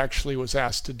I actually was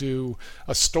asked to do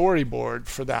a storyboard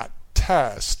for that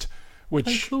test,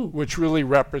 which really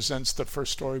represents the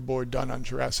first storyboard done on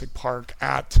Jurassic Park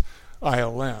at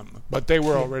ILM, but they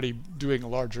were already doing a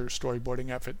larger storyboarding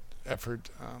effort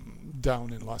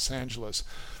down in Los Angeles.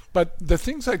 But the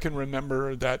things I can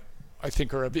remember that I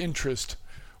think are of interest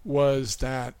was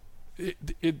that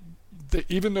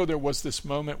even though there was this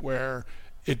moment where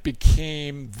it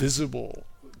became visible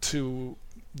to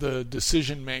the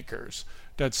decision makers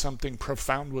that something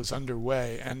profound was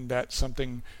underway and that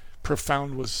something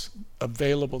profound was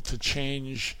available to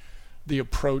change the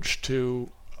approach to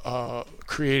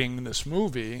creating this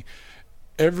movie,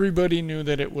 everybody knew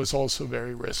that it was also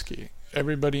very risky.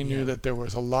 Everybody knew that there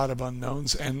was a lot of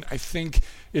unknowns, and I think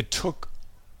it took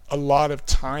a lot of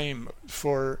time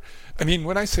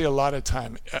when I say a lot of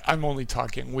time, I'm only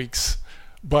talking weeks,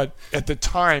 but at the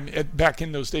time, back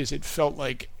in those days, it felt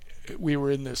like we were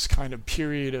in this kind of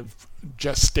period of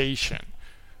gestation.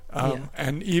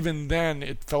 And even then,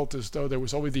 it felt as though there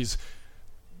was always these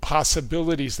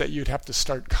possibilities that you'd have to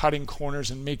start cutting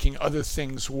corners and making other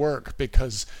things work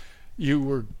because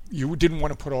you didn't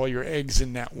want to put all your eggs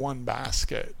in that one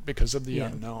basket because of the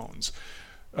unknowns.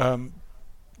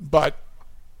 But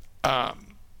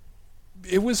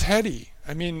it was heady.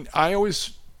 I mean,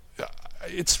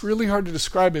 it's really hard to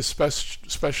describe,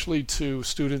 especially to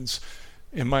students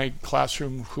in my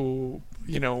classroom who,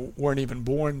 weren't even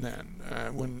born then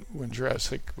when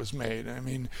Jurassic was made. I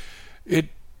mean, it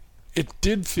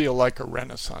did feel like a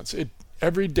renaissance.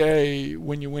 Every day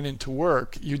when you went into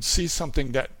work, you'd see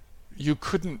something that you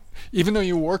couldn't, even though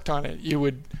you worked on it,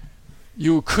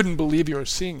 you couldn't believe you were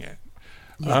seeing it.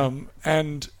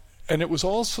 And it was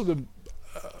also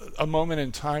a moment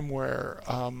in time where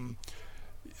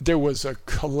there was a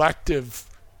collective,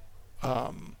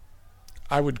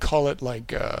 I would call it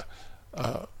like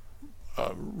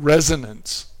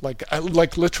resonance, like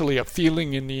literally a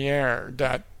feeling in the air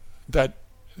that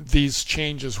these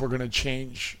changes were going to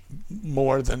change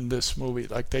more than this movie.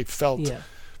 Like they felt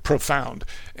profound.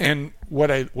 And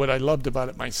what I loved about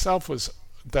it myself was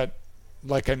that,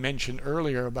 like I mentioned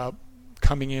earlier about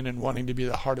coming in and wanting to be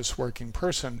the hardest working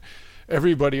person,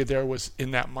 everybody there was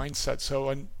in that mindset. So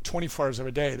on 24 hours of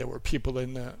a day, there were people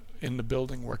in the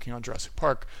building working on Jurassic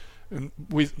Park, and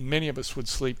many of us would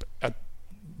sleep at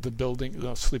the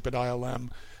building, sleep at ILM,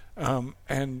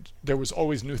 and there was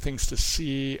always new things to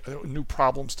see, new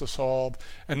problems to solve,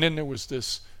 and then there was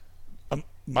this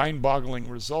mind-boggling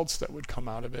results that would come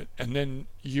out of it, and then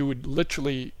you would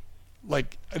literally,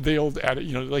 like the old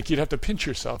adage, like you'd have to pinch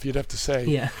yourself, you'd have to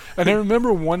say. And I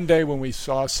remember one day when we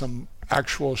saw some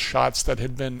actual shots that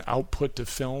had been output to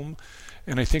film,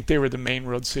 and I think they were the main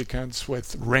road sequence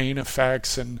with rain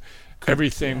effects and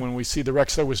everything. When we see the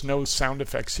Rex, there was no sound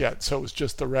effects yet, so it was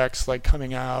just the Rex like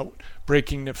coming out,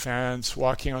 breaking the fence,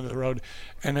 walking on the road.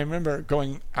 And I remember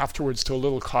going afterwards to a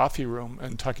little coffee room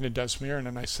and talking to Des Mirren,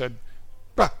 and I said,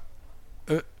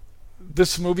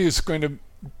 this movie is going to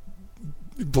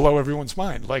blow everyone's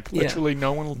mind. Like literally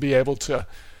no one will be able to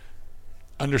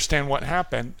understand what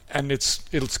happened, and it's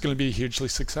going to be hugely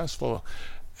successful.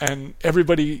 And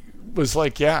everybody was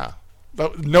like,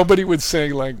 but nobody would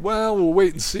say like, well, we'll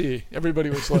wait and see.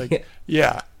 Everybody was like,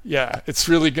 yeah, it's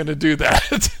really going to do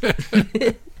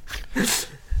that.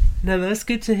 No, that's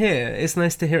good to hear. It's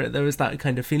nice to hear it. There was that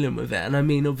kind of feeling with it. And I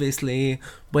mean, obviously,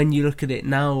 when you look at it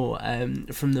now,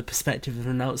 from the perspective of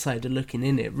an outsider looking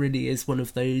in, it really is one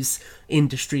of those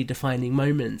industry-defining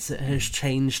moments. It has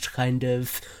changed kind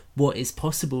of what is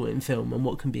possible in film and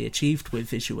what can be achieved with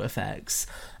visual effects.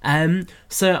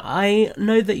 So I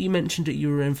know that you mentioned that you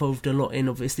were involved a lot in,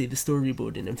 obviously, the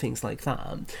storyboarding and things like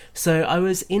that. So I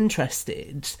was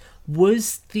interested,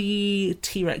 was the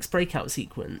T-Rex breakout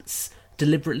sequence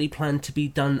deliberately planned to be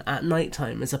done at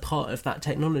nighttime as a part of that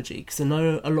technology? Because I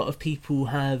know a lot of people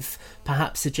have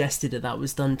perhaps suggested that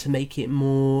was done to make it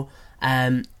more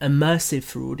immersive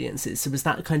for audiences. So was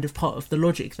that kind of part of the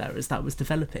logic there as that was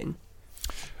developing?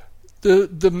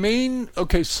 The main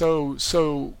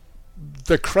so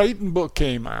the Crichton book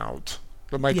came out,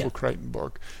 the Michael Crichton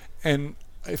book, and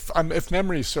if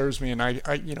memory serves me, and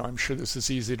I'm sure this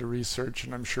is easy to research,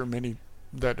 and I'm sure many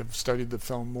that have studied the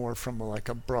film more from like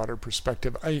a broader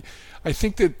perspective, I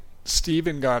think that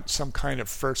Steven got some kind of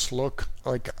first look.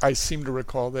 Like I seem to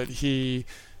recall that he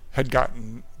had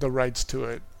gotten the rights to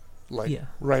it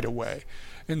right away,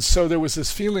 and so there was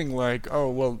this feeling like, oh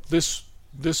well,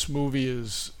 this movie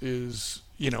is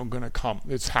going to come,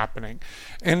 it's happening.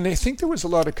 And I think there was a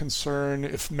lot of concern,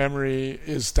 if memory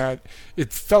is that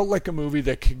it felt like a movie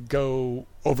that could go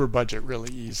over budget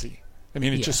really easy. I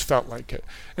mean, it just felt like it.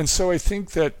 And so I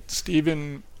think that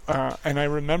Steven, and I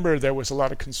remember there was a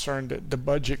lot of concern that the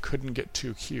budget couldn't get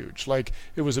too huge. Like,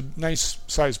 it was a nice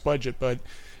sized budget, but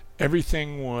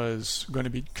everything was going to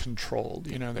be controlled.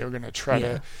 You know, they were going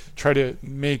to try to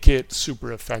make it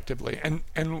super effectively. And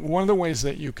one of the ways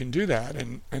that you can do that,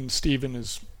 and Steven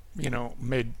is, you know,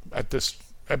 made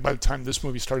by the time this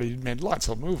movie started, he'd made lots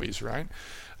of movies, right?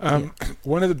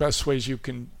 One of the best ways you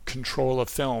can control a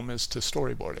film is to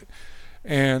storyboard it.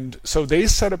 And so they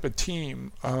set up a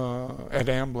team at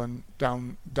Amblin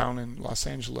down in Los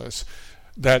Angeles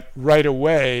that right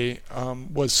away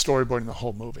was storyboarding the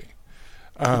whole movie.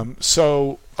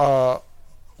 So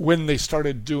when they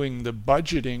started doing the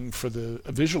budgeting for the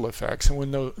visual effects, and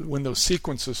when those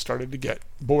sequences started to get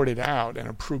boarded out and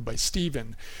approved by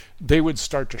Steven, they would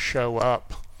start to show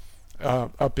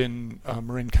up in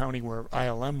Marin County where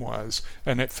ILM was,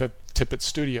 and at Tippett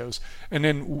Studios, and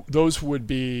then those would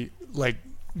be like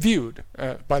viewed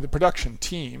by the production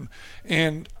team.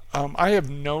 And I have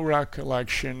no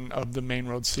recollection of the main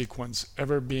road sequence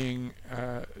ever being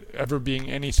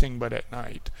anything but at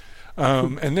night.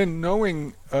 And then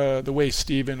knowing the way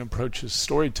Steven approaches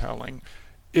storytelling,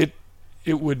 it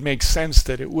would make sense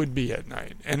that it would be at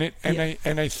night.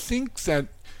 And I think that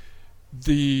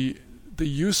the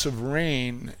use of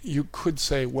rain, you could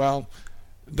say, well,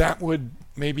 that would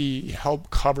maybe help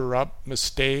cover up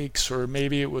mistakes, or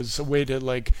maybe it was a way to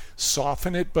like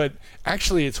soften it, but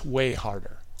actually it's way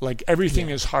harder. Like everything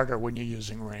is harder when you're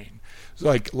using rain.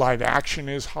 Like live action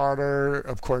is harder.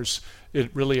 Of course, it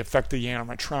really affected the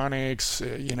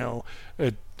animatronics. You know,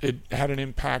 it had an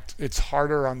impact. It's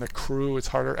harder on the crew. It's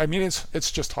harder. I mean,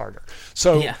 it's just harder.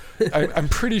 So I'm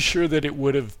pretty sure that it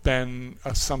would have been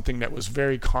something that was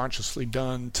very consciously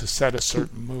done to set a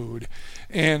certain mood.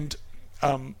 And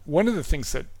one of the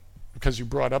things that, because you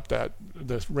brought up that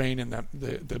the rain and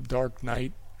the dark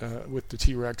night with the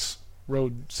T-Rex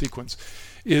road sequence,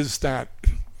 is that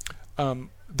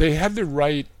they had to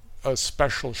write a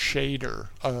special shader,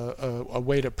 a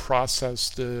way to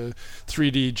process the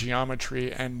 3D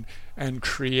geometry and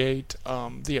create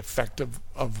the effect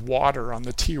of water on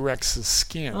the T-Rex's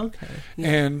skin. Okay. Yeah.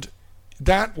 And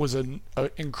that was an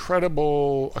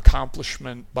incredible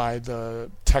accomplishment by the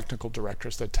technical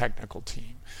directors, the technical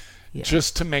team,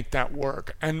 just to make that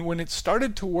work. And when it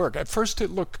started to work, at first it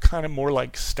looked kind of more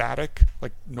like static,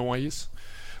 like noise.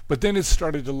 But then it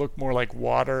started to look more like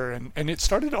water, and it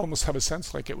started to almost have a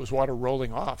sense like it was water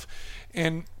rolling off.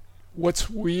 And what's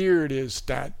weird is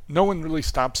that no one really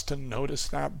stops to notice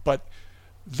that, but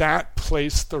that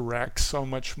placed the Rex so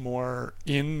much more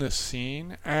in the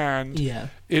scene, and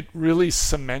it really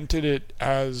cemented it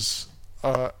as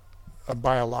a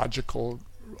biological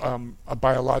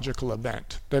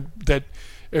event. That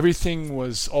everything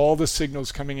was, all the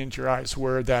signals coming into your eyes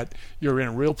were that you're in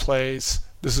a real place.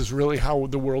 This is really how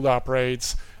the world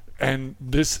operates, and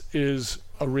this is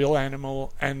a real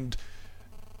animal, and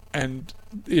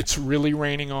it's really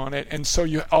raining on it. And so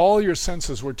all your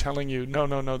senses were telling you,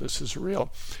 no, this is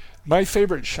real. My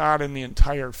favorite shot in the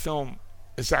entire film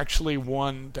is actually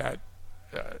one that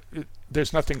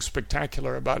there's nothing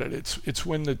spectacular about it. It's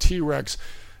when the T-Rex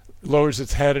lowers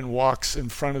its head and walks in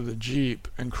front of the Jeep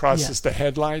and crosses the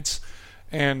headlights.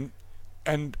 And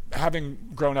having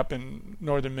grown up in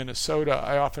northern Minnesota,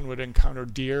 I often would encounter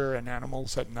deer and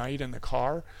animals at night in the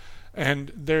car.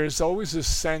 And there's always this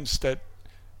sense that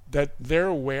they're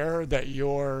aware that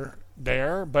you're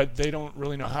there, but they don't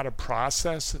really know how to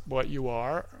process what you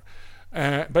are.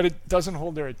 But it doesn't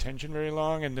hold their attention very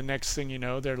long, and the next thing you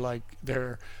know, they're like,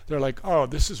 oh,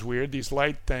 this is weird, these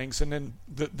light things, and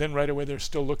then right away they're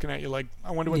still looking at you like,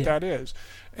 I wonder what that is.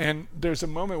 And there's a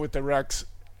moment with the Rex.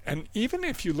 And even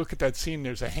if you look at that scene,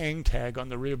 there's a hang tag on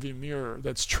the rearview mirror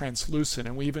that's translucent,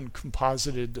 and we even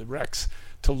composited the Rex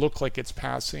to look like it's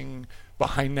passing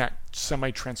behind that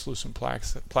semi-translucent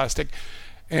plastic.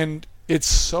 And it's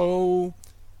so,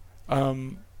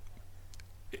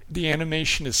 the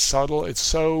animation is subtle, it's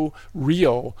so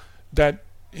real that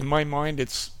in my mind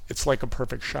it's like a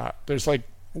perfect shot. There's like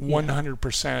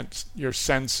 100% your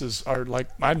senses are like,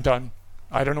 I'm done.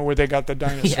 I don't know where they got the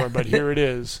dinosaur, but here it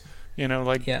is. You know,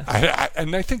 like,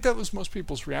 and I think that was most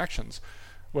people's reactions,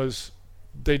 was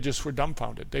they just were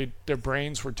dumbfounded. Their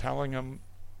brains were telling them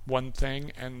one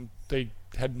thing, and they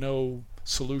had no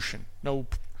solution.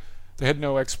 They had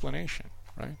no explanation,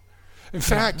 right? In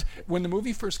fact, when the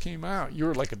movie first came out, you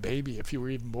were like a baby if you were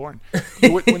even born.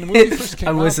 When the movie first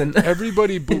came out,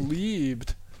 everybody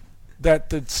believed that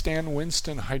the Stan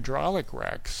Winston hydraulic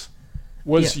Rex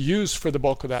was used for the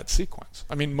bulk of that sequence.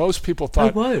 I mean, most people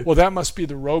thought, well, that must be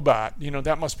the robot. You know,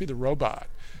 that must be the robot.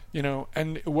 You know,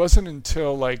 and it wasn't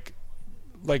until like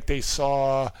they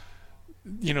saw,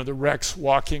 you know, the Rex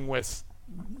walking with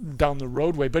down the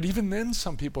roadway. But even then,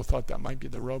 some people thought that might be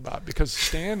the robot, because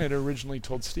Stan had originally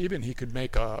told Steven he could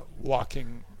make a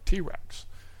walking T-Rex.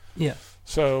 Yeah.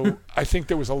 So I think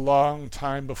there was a long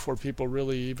time before people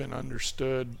really even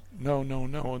understood,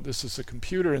 no, this is a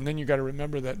computer. And then you got to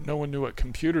remember that no one knew what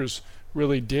computers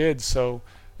really did, so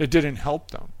it didn't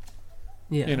help them.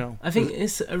 Yeah, you know, I think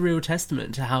it's a real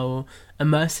testament to how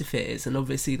immersive it is, and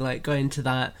obviously, like, going to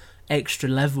that extra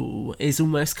level is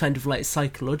almost kind of like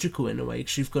psychological in a way,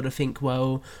 because you've got to think,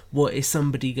 well, what is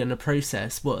somebody going to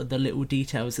process? What are the little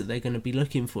details that they're going to be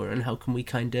looking for, and how can we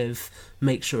kind of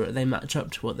make sure that they match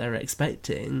up to what they're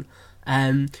expecting?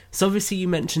 So obviously you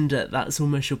mentioned that that's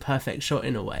almost your perfect shot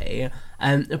in a way,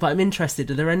 but I'm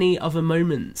interested, are there any other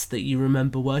moments that you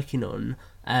remember working on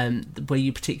where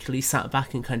you particularly sat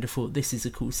back and kind of thought, this is a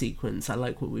cool sequence, I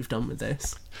like what we've done with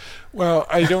this? Well,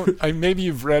 maybe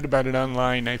you've read about it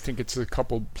online, I think it's a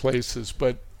couple places,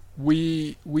 but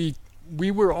we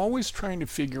were always trying to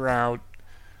figure out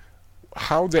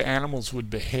how the animals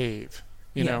would behave,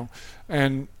 you know,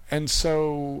 and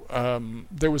so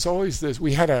there was always this.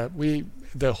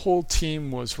 The whole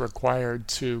team was required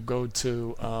to go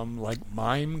to like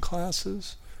mime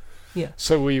classes. Yeah.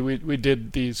 So we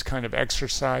did these kind of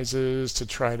exercises to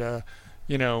try to,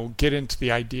 you know, get into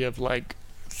the idea of like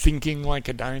thinking like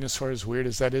a dinosaur, as weird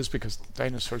as that is, because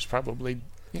dinosaurs probably,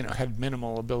 you know, had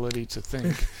minimal ability to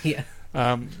think. Yeah.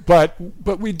 But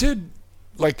we did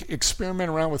like experiment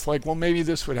around with like, well, maybe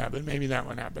this would happen, maybe that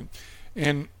would happen,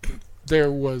 and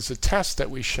there was a test that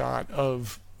we shot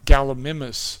of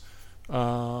Gallimimus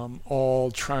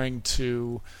all trying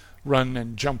to run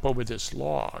and jump over this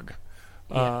log.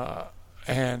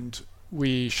 And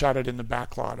we shot it in the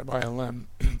back lot of ILM.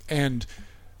 And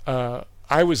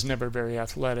I was never very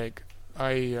athletic.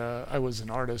 I was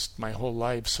an artist my whole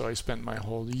life, so I spent my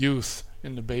whole youth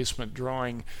in the basement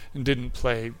drawing and didn't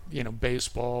play, you know,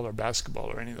 baseball or basketball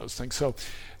or any of those things. So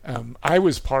I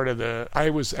was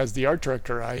as the art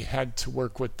director, I had to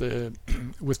work with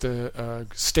the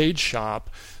stage shop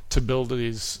to build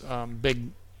these big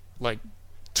like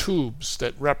tubes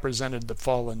that represented the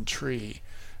fallen tree,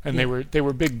 and they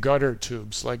were big gutter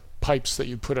tubes, like pipes that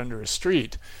you put under a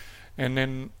street, and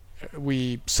then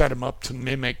we set them up to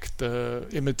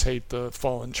imitate the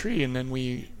fallen tree, and then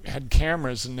we had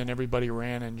cameras, and then everybody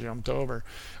ran and jumped over.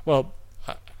 Well,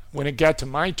 when it got to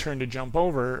my turn to jump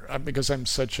over, because I'm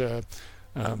such a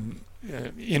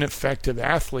ineffective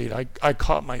athlete, I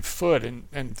caught my foot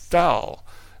and fell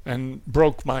and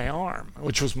broke my arm,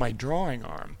 which was my drawing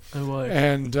arm. Oh, wow.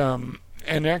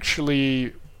 And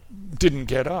actually didn't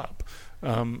get up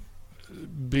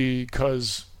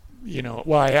because, you know,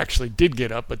 well, I actually did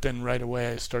get up, but then right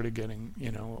away I started getting,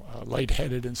 you know,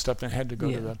 lightheaded and stuff, and had to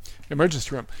go to the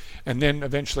emergency room. And then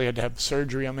eventually I had to have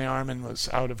surgery on my arm and was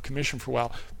out of commission for a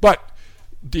while. But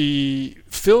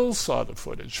Phil saw the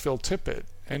footage, Phil Tippett,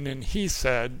 and then he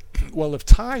said, well, if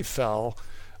Ty fell,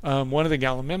 one of the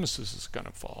Gallimimuses is going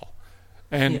to fall.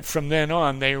 And from then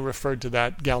on, they referred to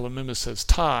that Gallimimus as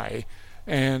Ty.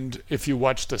 And if you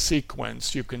watch the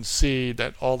sequence, you can see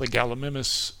that all the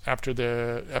Gallimimus, after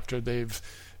they've,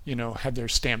 you know, had their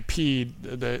stampede,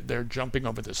 they're jumping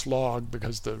over this log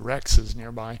because the Rex is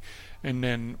nearby, and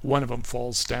then one of them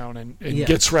falls down and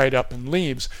gets right up and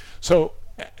leaves. So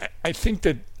I think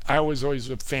that I was always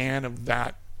a fan of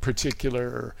that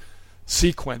particular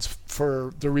sequence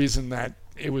for the reason that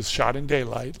it was shot in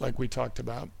daylight, like we talked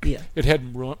about. Yeah. It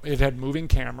had moving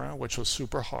camera, which was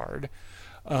super hard.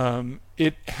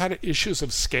 It had issues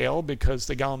of scale because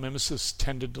the Gallimimuses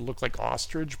tended to look like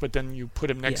ostrich, but then you put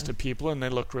them next to people and they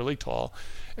looked really tall.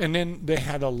 And then they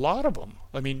had a lot of them.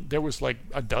 I mean, there was like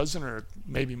a dozen or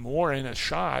maybe more in a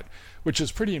shot, which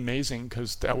is pretty amazing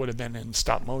because that would have been in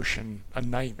stop motion a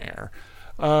nightmare.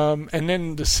 And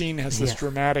then the scene has this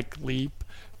dramatic leap,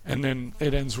 and then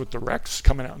it ends with the Rex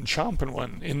coming out and chomping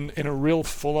one in a real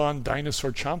full-on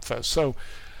dinosaur chomp fest. So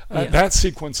that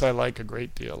sequence I like a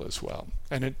great deal as well.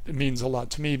 And it means a lot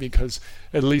to me because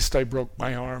at least I broke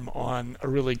my arm on a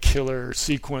really killer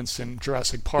sequence in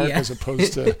Jurassic Park as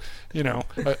opposed to, you know,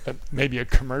 maybe a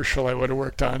commercial I would have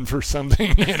worked on for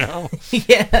something, you know.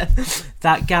 Yeah,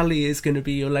 that galley is going to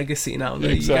be your legacy now.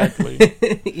 Exactly.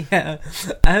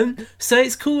 So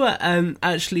it's cool.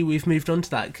 Actually, we've moved on to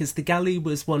that because the galley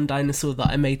was one dinosaur that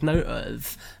I made note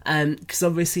of. Because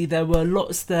obviously there were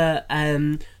lots that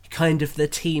kind of the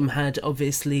team had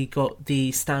obviously got the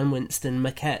Stan Winston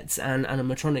maquettes and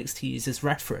animatronics to use as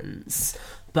reference,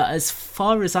 but as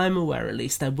far as I'm aware, at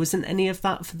least, there wasn't any of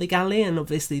that for the galley, and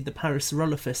obviously the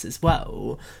Parasaurolophus as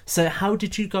well. So how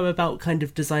did you go about kind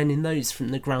of designing those from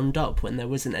the ground up when there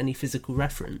wasn't any physical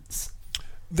reference?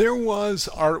 There was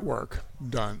artwork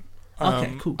done.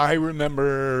 Okay, cool. I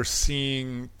remember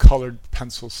seeing colored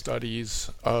pencil studies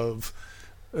of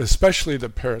especially the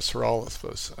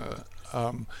Parasaurolophus.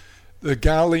 The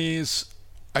galleys,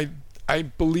 I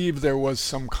believe there was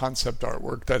some concept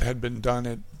artwork that had been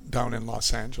done down in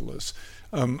Los Angeles.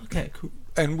 Okay, cool.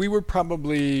 And we were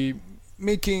probably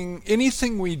making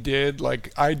anything we did,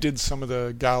 like I did some of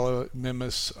the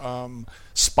Gallimimus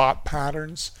spot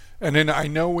patterns. And then I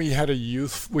know we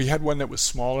had one that was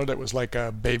smaller, that was like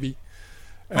a baby.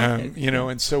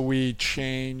 And so we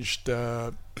changed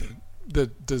the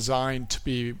design to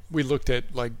be, we looked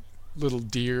at like little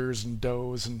deers and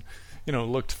does and,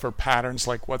 looked for patterns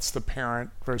like what's the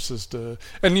parent versus the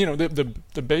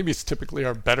babies typically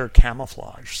are better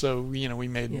camouflage. So, we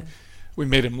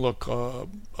made him look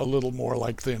a little more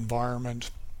like the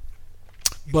environment.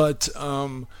 But,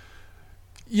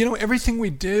 everything we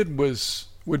did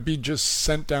would be just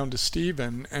sent down to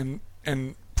Steven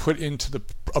and put into the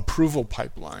approval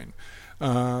pipeline.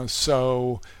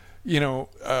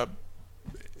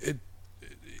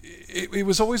 It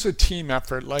was always a team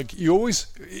effort. Like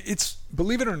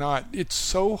believe it or not, it's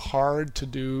so hard to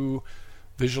do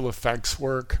visual effects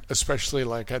work, especially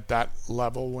like at that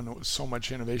level when it was so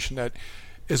much innovation, that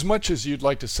as much as you'd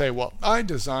like to say, well, I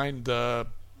designed the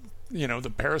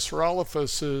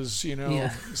Parasaurolophus's,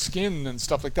 skin and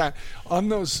stuff like that. On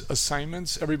those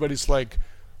assignments, everybody's like,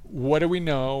 what do we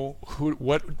know?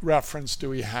 What reference do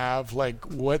we have? Like,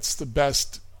 what's the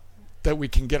best that we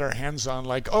can get our hands on?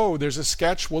 Like, oh, there's a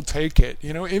sketch, we'll take it.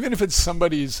 Even if it's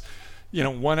somebody's,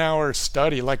 1 hour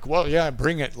study, like, well, yeah,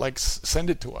 bring it, like, send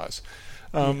it to us.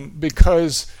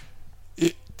 Because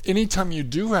anytime you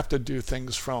do have to do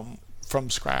things from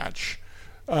scratch,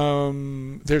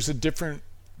 there's a different,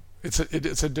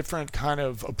 it's a different kind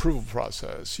of approval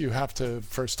process. You have to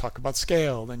first talk about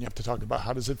scale, then you have to talk about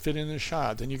how does it fit in the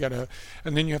shot, then you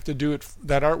have to do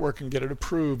that artwork and get it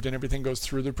approved, and everything goes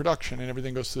through the production and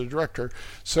everything goes to the director.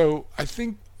 So I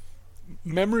think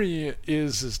memory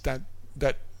is that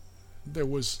there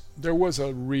was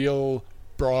a real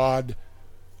broad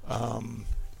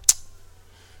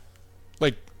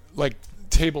like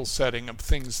table setting of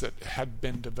things that had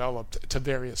been developed to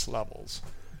various levels.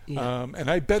 And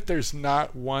I bet there's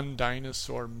not one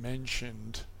dinosaur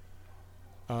mentioned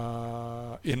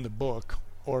in the book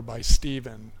or by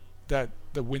Steven that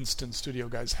the Winston Studio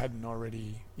guys hadn't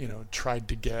already, tried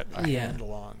to get a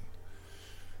handle on.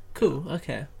 Cool.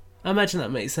 Okay. I imagine that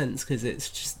makes sense because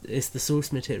it's the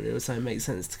source material, so it makes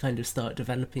sense to kind of start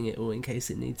developing it all in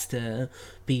case it needs to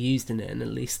be used in it and at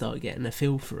least start getting a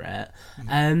feel for it.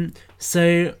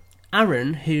 So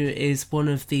Aaron, who is one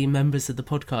of the members of the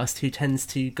podcast who tends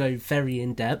to go very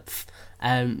in depth,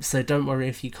 so don't worry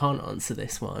if you can't answer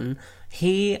this one,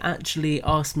 he actually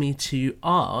asked me to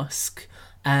ask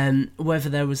whether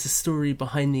there was a story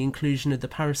behind the inclusion of the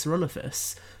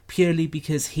Parasaurolophus, purely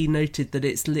because he noted that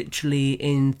it's literally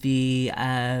in the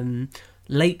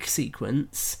lake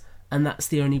sequence, and that's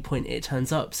the only point it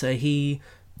turns up. So he,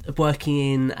 working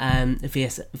in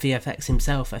VFX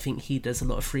himself, I think he does a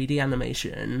lot of 3D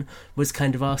animation, was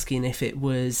kind of asking if it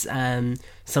was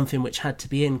something which had to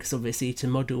be in, because obviously to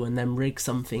model and then rig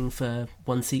something for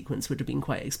one sequence would have been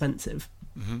quite expensive.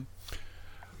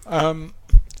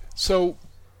 So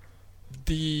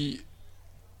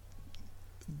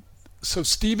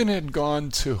Steven had gone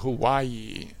to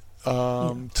Hawaii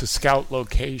to scout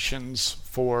locations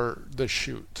for the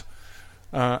shoot,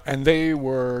 and they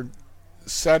were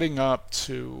setting up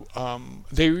to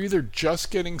they were either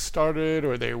just getting started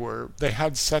or they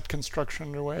had set construction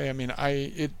underway. I mean,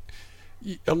 a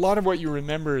lot of what you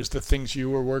remember is the things you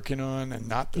were working on and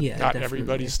not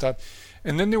everybody's stuff.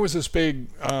 And then there was this big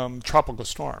tropical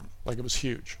storm, like it was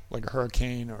huge, like a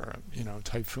hurricane or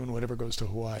typhoon, whatever goes to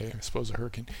Hawaii, I suppose a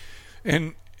hurricane,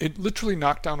 and it literally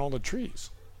knocked down all the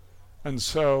trees, and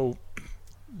so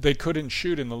they couldn't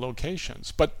shoot in the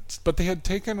locations, but they had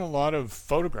taken a lot of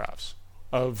photographs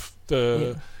of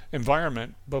the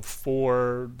environment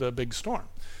before the big storm.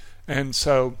 And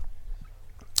so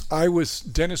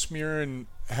Dennis Murin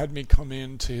had me come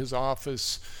into his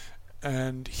office,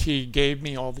 and he gave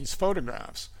me all these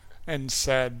photographs and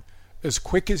said, as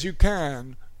quick as you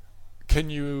can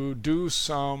you do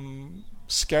some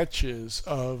sketches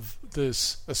of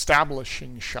this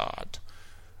establishing shot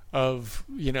of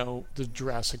the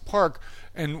Jurassic Park?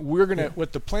 And we're gonna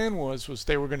what the plan was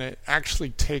they were gonna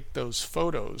actually take those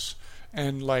photos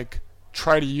and like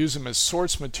try to use them as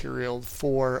source material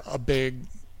for a big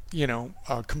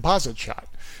composite shot.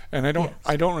 And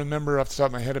I don't remember off the top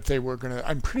of my head if they were gonna,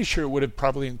 I'm pretty sure it would have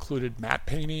probably included matte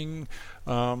painting,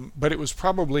 but it was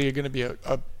probably going to be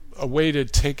a way to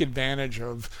take advantage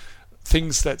of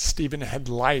things that Stephen had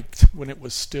liked when it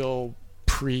was still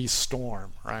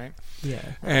pre-storm, right?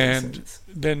 Yeah. And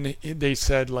then they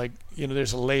said, like,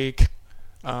 there's a lake,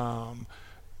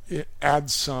 add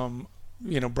some,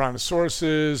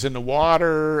 brontosauruses in the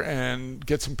water and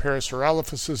get some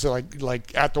Parasaurolophuses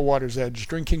like at the water's edge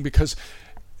drinking, because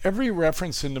every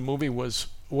reference in the movie was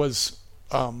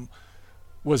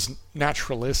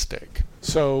naturalistic.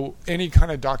 So any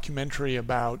kind of documentary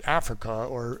about Africa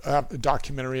or a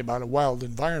documentary about a wild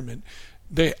environment,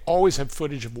 they always have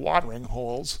footage of watering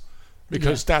holes,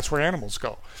 because that's where animals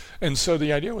go. And so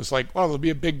the idea was like, well, there'll be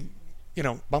a big,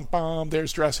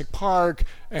 there's Jurassic Park,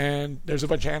 and there's a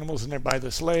bunch of animals in there by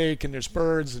this lake, and there's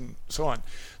birds and so on.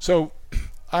 So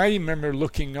I remember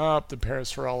looking up the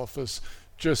Parasaurolophus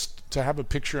just to have a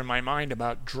picture in my mind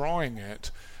about drawing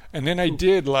it. And then I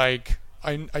did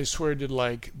I swear I did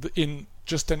in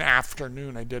just an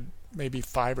afternoon, I did maybe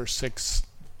 5 or 6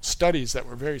 studies that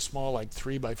were very small, like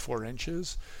 3 by 4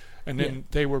 inches. And then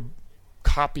they were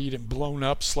copied and blown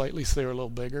up slightly, so they were a little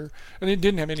bigger. And they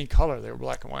didn't have any color. They were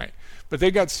black and white. But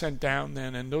they got sent down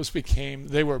then, and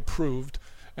they were approved,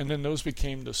 and then those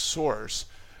became the source.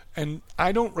 And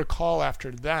I don't recall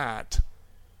after that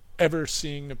ever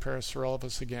seeing the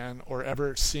Parasaurolophus again, or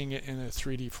ever seeing it in a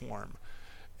 3D form.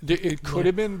 It could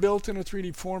have been built in a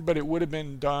 3D form, but it would have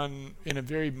been done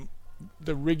in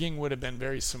the rigging would have been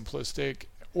very simplistic,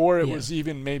 or it was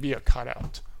even maybe a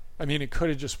cutout. I mean, it could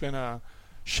have just been a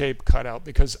shape cutout,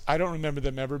 because I don't remember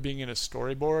them ever being in a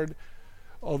storyboard,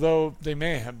 although they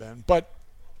may have been. But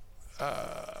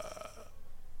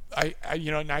I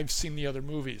and I've seen the other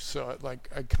movies, so I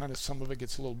kind of, some of it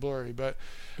gets a little blurry. But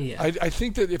I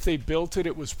think that if they built it,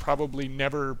 it was probably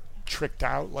never tricked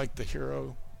out like the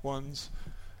hero ones.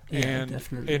 Yeah,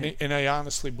 definitely. And I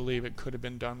honestly believe it could have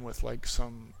been done with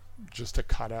just a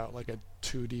cutout, like a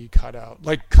 2D cutout,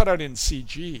 like cutout in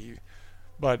CG,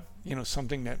 but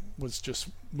something that was just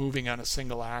moving on a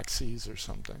single axis or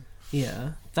something.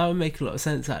 Yeah, that would make a lot of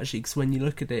sense actually, because when you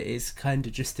look at it, it's kind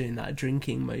of just doing that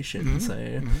drinking motion.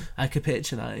 So I could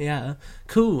picture that. Yeah,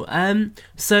 cool.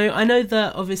 So I know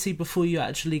that obviously before you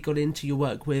actually got into your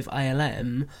work with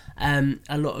ILM,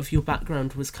 a lot of your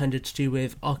background was kind of to do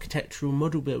with architectural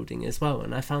model building as well,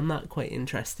 and I found that quite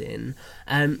interesting.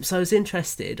 So I was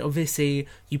interested. Obviously,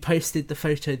 you posted the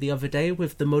photo the other day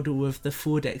with the model of the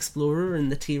Ford Explorer and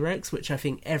the T-Rex, which I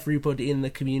think everybody in the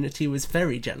community was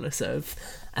very jealous of.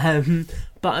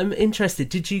 But I'm interested,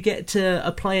 did you get to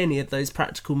apply any of those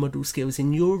practical model skills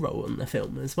in your role on the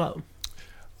film as well?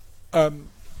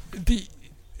 The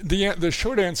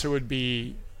short answer would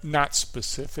be not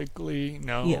specifically,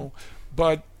 no.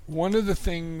 But one of the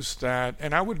things that,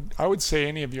 and I would say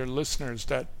any of your listeners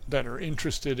that are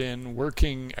interested in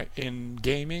working in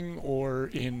gaming or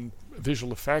in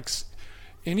visual effects,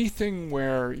 anything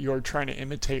where you're trying to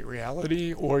imitate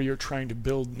reality or you're trying to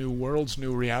build new worlds,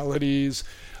 new realities,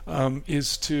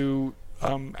 is to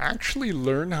actually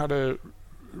learn how to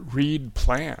read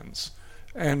plans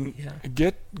and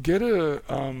get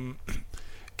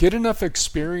enough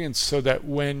experience so that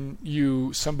when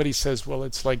somebody says, well,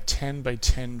 it's like 10 by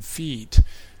 10 feet,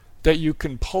 that you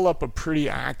can pull up a pretty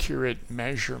accurate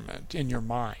measurement in your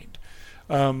mind.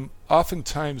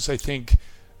 Oftentimes, I think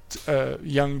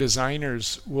young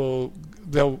designers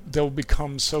they'll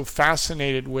become so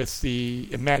fascinated with the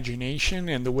imagination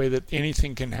and the way that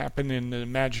anything can happen in the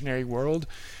imaginary world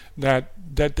that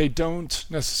they don't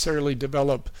necessarily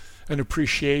develop an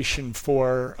appreciation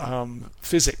for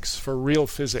physics, for real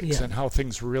physics, and how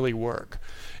things really work.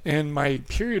 And my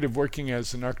period of working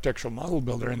as an architectural model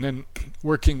builder and then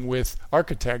working with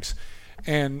architects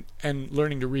and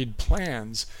learning to read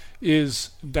plans is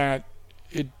that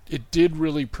it did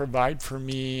really provide for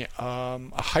me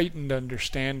a heightened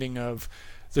understanding of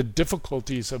the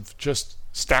difficulties of just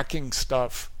stacking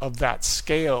stuff of that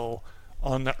scale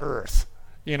on the earth.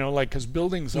 Because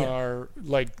buildings are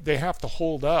they have to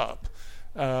hold up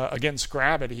against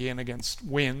gravity and against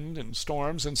wind and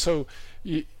storms, and so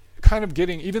kind of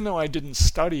even though I didn't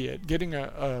study it, getting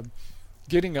a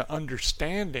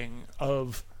understanding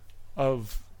of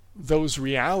those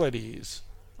realities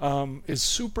is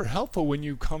super helpful when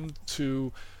you come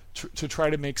to try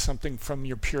to make something from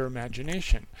your pure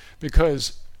imagination,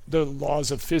 because the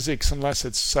laws of physics, unless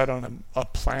it's set on a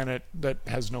planet that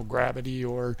has no gravity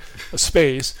or a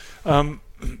space,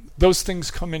 those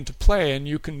things come into play, and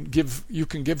you can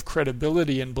give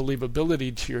credibility and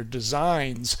believability to your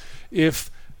designs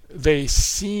if they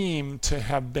seem to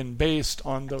have been based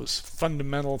on those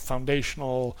fundamental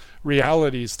foundational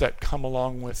realities that come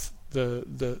along with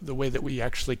the way that we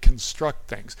actually construct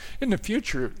things. In the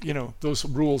future, those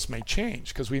rules may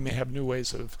change because we may have new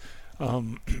ways of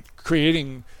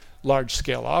creating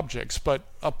large-scale objects. But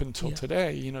up until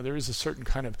today, there is a certain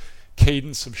kind of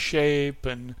cadence of shape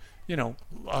and,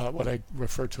 what I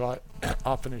refer to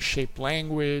often as shape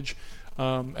language.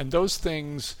 And those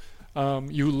things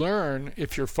you learn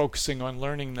if you're focusing on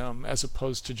learning them as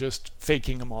opposed to just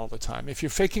faking them all the time. If you're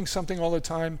faking something all the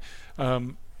time,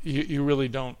 you really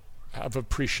don't have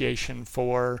appreciation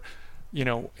for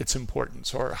its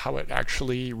importance or how it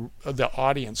actually the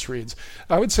audience reads.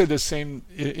 I would say the same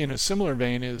in a similar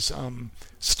vein is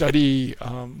study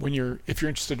if you're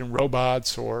interested in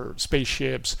robots or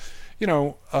spaceships,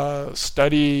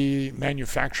 study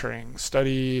manufacturing,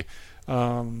 study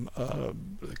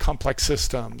complex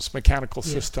systems, mechanical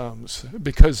systems,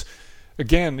 because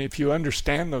again, if you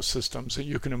understand those systems and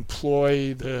you can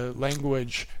employ the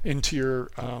language into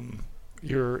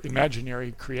your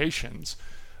imaginary creations,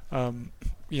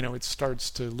 it starts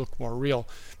to look more real.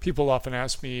 People often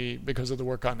ask me, because of the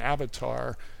work on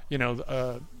Avatar,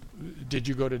 did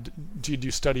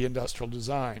you study industrial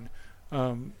design?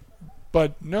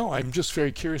 But no, I'm just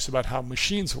very curious about how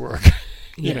machines work,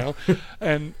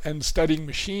 and studying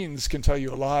machines can tell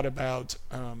you a lot about,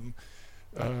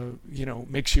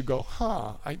 makes you go,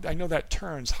 I know that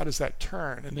turns. How does that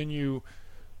turn? And then you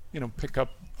pick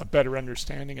up a better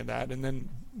understanding of that. And then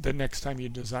the next time you're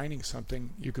designing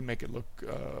something, you can make it look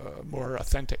more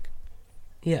authentic.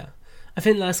 Yeah. I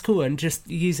think that's cool. And just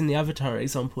using the Avatar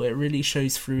example, it really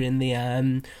shows through in the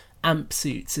amp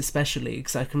suits, especially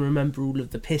because I can remember all of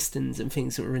the pistons and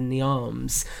things that were in the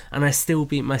arms, and I still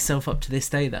beat myself up to this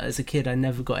day that as a kid I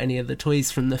never got any of the toys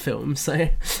from the film. So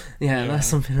yeah, that's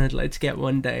something I'd like to get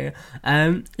one day.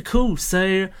 Cool.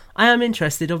 So I am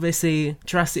interested. Obviously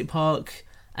Jurassic Park,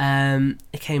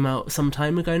 it came out some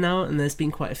time ago now, and there's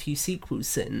been quite a few sequels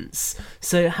since.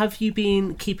 So have you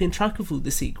been keeping track of all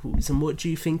the sequels, and what do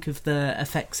you think of the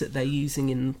effects that they're using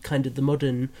in kind of the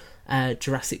modern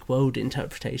Jurassic World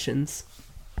interpretations?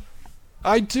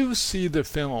 I do see the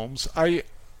films. I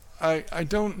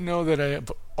don't know that I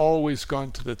have always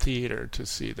gone to the theater to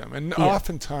see them, and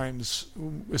oftentimes,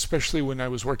 especially when I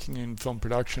was working in film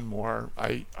production more,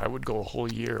 I would go a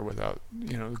whole year without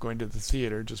going to the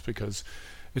theater just because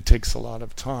it takes a lot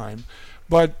of time.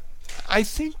 But I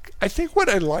think what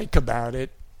I like about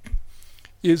it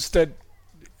is that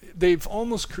they've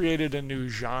almost created a new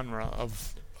genre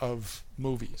of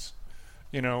movies.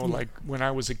 Like when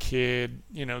I was a kid,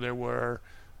 there were,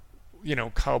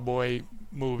 cowboy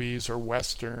movies or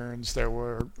westerns. There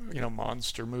were,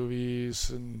 monster movies,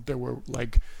 and there were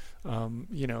like,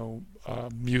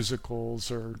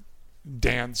 musicals or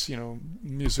dance,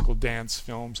 musical dance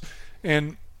films.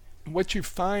 And what you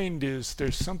find is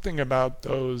there's something about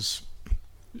those,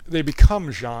 they become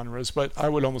genres, but I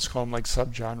would almost call them like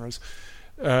subgenres,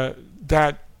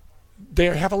 that they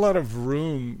have a lot of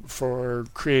room for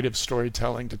creative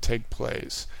storytelling to take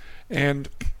place. And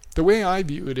the way I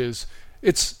view it is,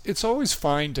 it's always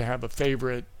fine to have a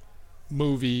favorite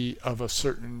movie of a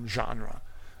certain genre.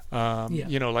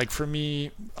 Like for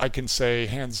me, I can say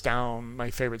hands down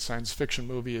my favorite science fiction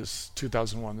movie is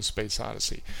 2001: The Space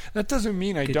Odyssey. That doesn't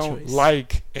mean I don't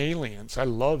like Aliens. I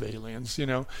love Aliens.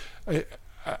 It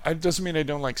doesn't mean I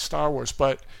don't like Star Wars,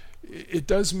 but it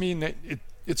does mean that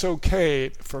it's okay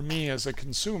for me as a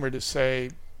consumer to say,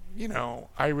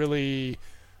 I really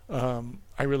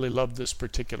love this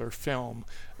particular film,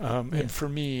 and for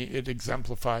me it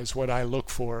exemplifies what I look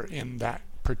for in that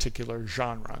particular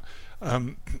genre.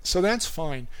 So that's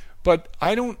fine, but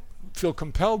I don't feel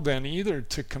compelled then either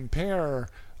to compare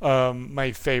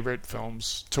my favorite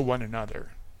films to one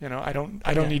another. I don't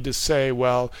need to say,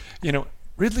 well,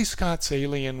 Ridley Scott's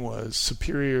Alien was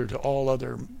superior to all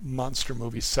other monster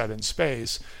movies set in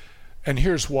space, and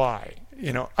here's why.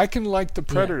 I can like The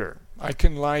Predator. I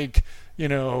can like,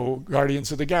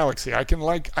 Guardians of the Galaxy. I can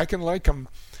like them,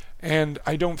 and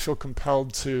I don't feel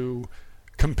compelled to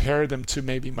compare them to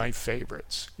maybe my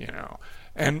favorites,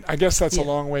 And I guess that's a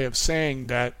long way of saying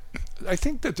that I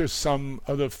think that there's some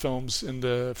other films in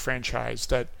the franchise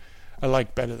that I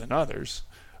like better than others.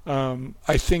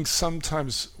 I think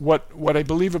sometimes what I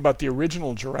believe about the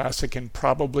original Jurassic, and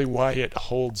probably why it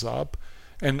holds up,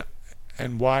 and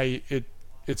why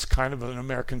it's kind of an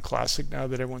American classic now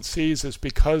that everyone sees, is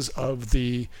because of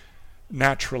the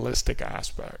naturalistic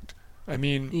aspect. I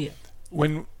mean,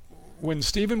 when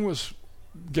Steven was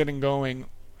getting going,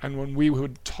 and when we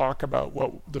would talk about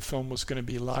what the film was going to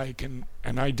be like, and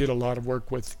I did a lot of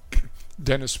work with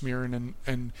Dennis Muren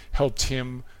and helped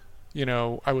him.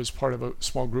 I was part of a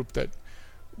small group that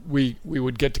we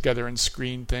would get together and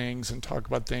screen things and talk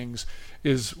about things.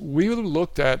 Is we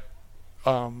looked at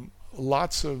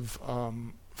lots of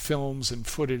films and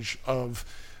footage of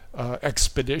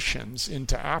expeditions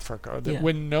into Africa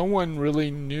when no one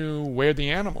really knew where the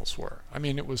animals were. I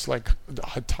mean, it was like the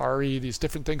Hatari, these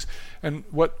different things. And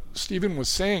what Stephen was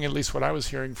saying, at least what I was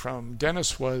hearing from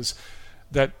Dennis, was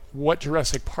that what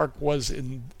Jurassic Park was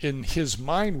in his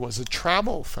mind was a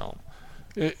travel film.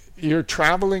 You're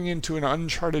traveling into an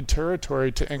uncharted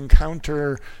territory to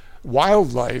encounter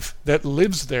wildlife that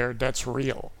lives there that's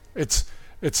real.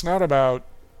 It's not about,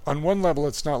 on one level,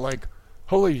 it's not like,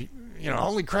 holy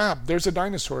crap, there's a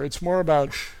dinosaur. It's more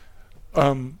about,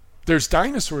 there's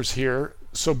dinosaurs here,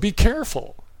 so be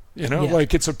careful.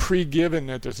 Like it's a pre-given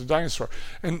that there's a dinosaur.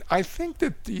 And I think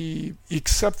that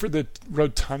except for the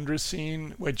rotunda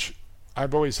scene, which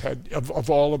I've always had, of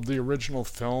all of the original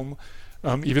film,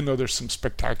 even though there's some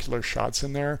spectacular shots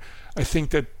in there, I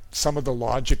think that some of the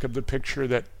logic of the picture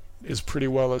that is pretty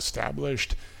well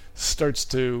established starts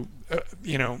to,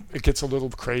 it gets a little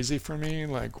crazy for me.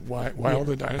 Like why all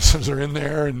the dinosaurs are in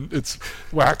there, and it's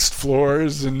waxed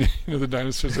floors, and the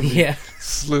dinosaurs are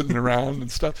slitting around and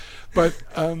stuff. But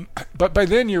by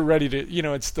then you're ready to,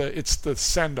 it's the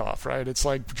send off, right? It's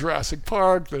like Jurassic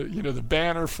Park. The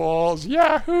banner falls.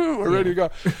 Yahoo! We're ready to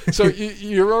go. So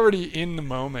you're already in the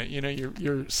moment.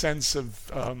 Your sense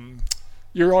of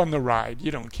you're on the ride.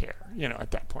 You don't care.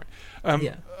 At that point.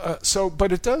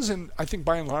 But it doesn't. I think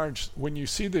by and large, when you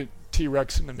see the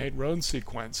T-Rex in the main road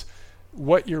sequence,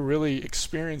 what you're really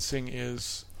experiencing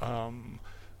is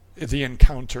the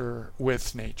encounter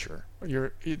with nature.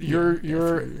 You're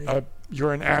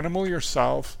an animal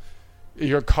yourself.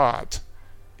 You're caught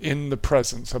in the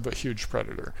presence of a huge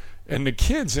predator, and the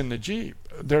kids in the Jeep,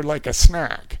 they're like a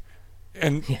snack,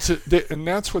 and and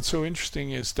that's what's so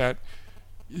interesting is that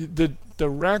the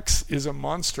Rex is a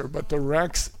monster, but the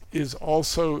Rex is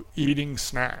also eating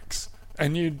snacks,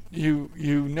 and you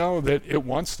know that it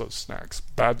wants those snacks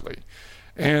badly,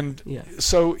 and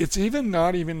so it's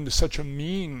not even such a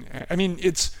mean. I mean,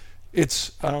 it's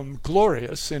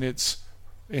glorious in its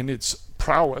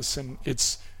prowess and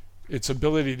its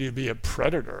ability to be a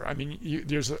predator. I mean,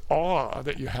 there's an awe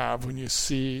that you have when you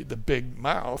see the big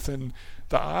mouth and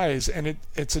the eyes, and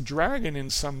it's a dragon in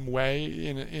some way,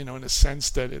 in a sense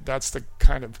that that's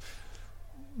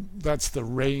the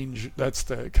range, that's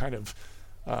the kind of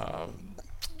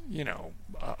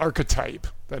archetype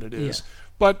that it is.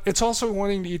 But it's also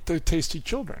wanting to eat the tasty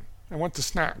children. I want the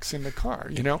snacks in the car,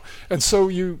 and so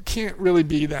you can't really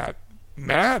be that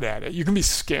mad at it. You can be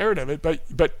scared of it, but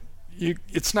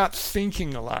it's not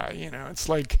thinking a lot. It's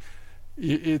like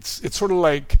it's sort of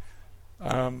like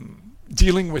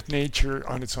dealing with nature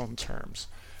on its own terms.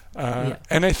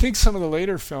 And I think some of the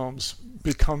later films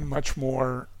become much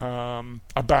more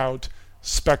about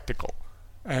spectacle,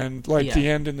 and like the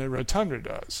end in the Rotunda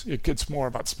does, it gets more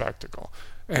about spectacle,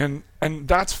 and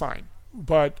that's fine.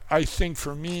 But I think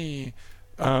for me,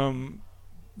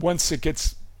 once it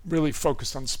gets really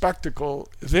focused on spectacle,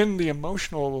 then the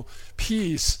emotional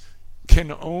piece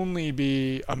can only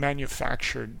be a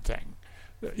manufactured thing.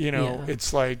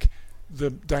 It's like the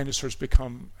dinosaurs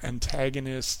become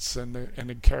antagonists and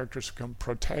the characters become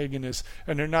protagonists,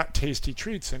 and they're not tasty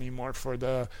treats anymore for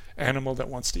the animal that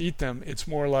wants to eat them. It's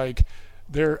more like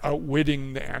they're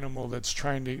outwitting the animal that's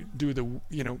trying to do the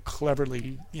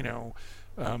cleverly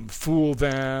fool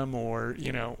them, or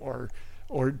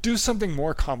do something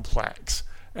more complex.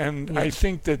 And I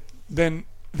think that then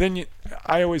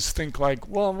I always think like,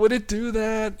 well, would it do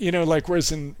that?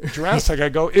 Whereas in Jurassic I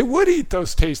go, it would eat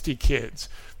those tasty kids.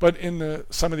 But in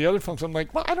some of the other films, I'm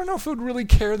like, well, I don't know if it would really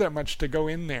care that much to go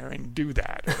in there and do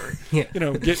that, or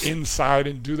get inside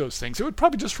and do those things. It would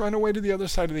probably just run away to the other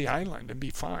side of the island and be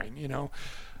fine,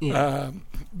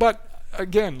 But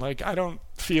again, I don't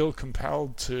feel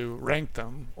compelled to rank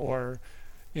them or,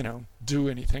 do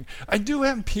anything. I do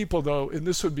have people, though, and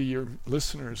this would be your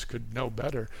listeners could know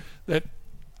better, that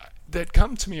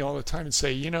come to me all the time and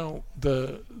say,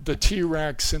 the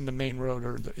T-Rex in the main road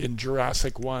or in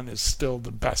Jurassic 1 is still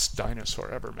the best dinosaur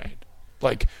ever made.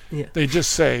 They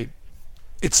just say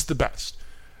it's the best.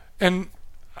 And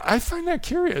I find that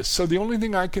curious. So the only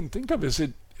thing I can think of is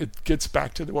it gets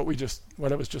back to what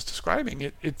I was just describing.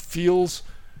 It feels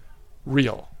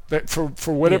real. That for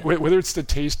whether it's the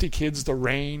tasty kids, the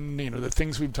rain, the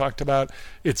things we've talked about,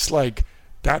 it's like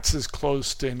that's as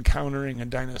close to encountering a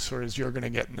dinosaur as you're going to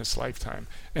get in this lifetime,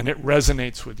 and it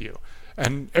resonates with you.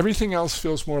 And everything else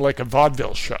feels more like a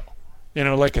vaudeville show,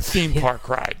 like a theme park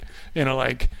ride,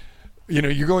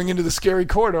 you're going into the scary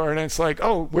corridor, and it's like,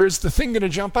 oh, where's the thing going to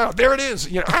jump out? There it is,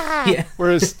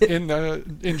 Whereas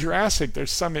in Jurassic,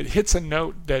 it hits a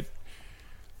note that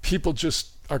people just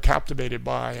are captivated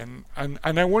by, and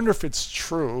I wonder if it's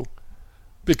true,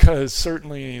 because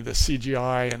certainly the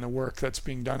CGI and the work that's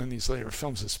being done in these later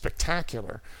films is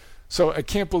spectacular. So I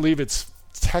can't believe it's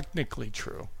technically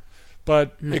true,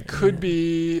 but it could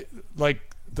be like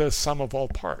the sum of all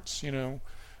parts, you know.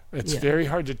 It's very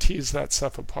hard to tease that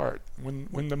stuff apart.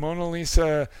 When the Mona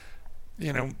Lisa,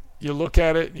 you know, you look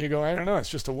at it and you go, I don't know, it's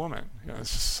just a woman. You know,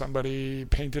 it's just somebody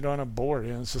painted on a board.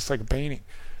 You know, it's just like a painting.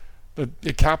 But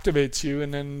it captivates you,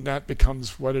 and then that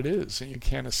becomes what it is, and you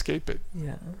can't escape it.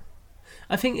 Yeah.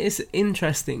 I think it's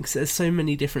interesting because there's so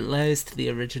many different layers to the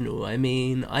original. I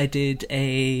mean, I did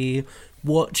a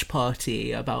watch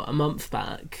party about a month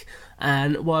back,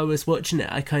 and while I was watching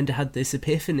it, I kind of had this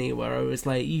epiphany where I was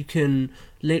like, you can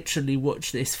literally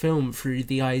watch this film through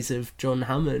the eyes of John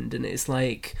Hammond, and it's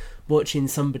like watching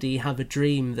somebody have a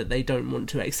dream that they don't want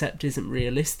to accept isn't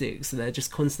realistic, so they're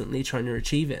just constantly trying to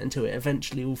achieve it until it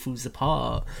eventually all falls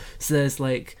apart. So there's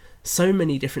like so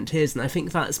many different tiers, and I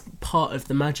think that's part of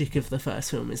the magic of the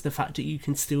first film, is the fact that you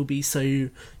can still be so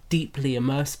deeply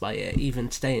immersed by it even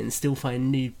today and still find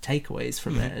new takeaways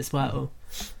from it as well.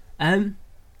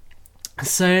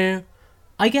 So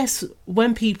I guess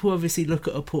when people obviously look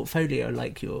at a portfolio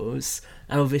like yours,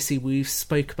 and obviously we've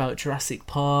spoke about Jurassic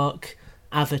Park,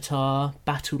 Avatar,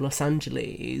 Battle Los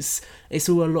Angeles, it's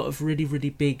all a lot of really, really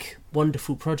big,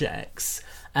 wonderful projects.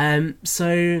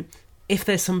 So if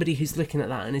there's somebody who's looking at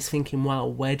that and is thinking, wow,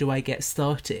 where do I get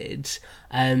started?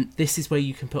 This is where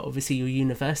you can put obviously your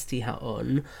university hat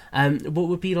on. What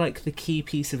would be like the key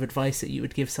piece of advice that you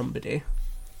would give somebody?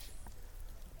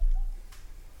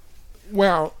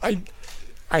 Well,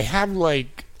 I have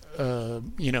like,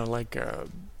 you know, like a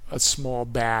small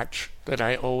batch that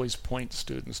I always point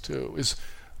students to. Is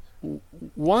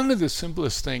one of the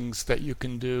simplest things that you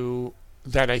can do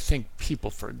that I think people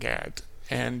forget,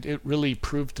 and it really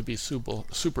proved to be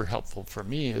super helpful for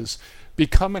me, is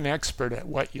become an expert at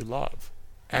what you love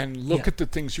and look at the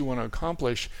things you want to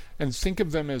accomplish and think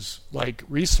of them as like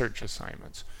research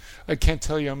assignments. I can't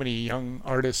tell you how many young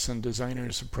artists and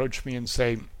designers approach me and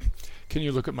say, can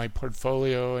you look at my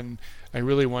portfolio, and I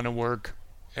really want to work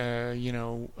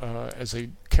as a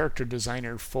character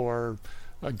designer for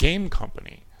a game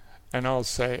company. And I'll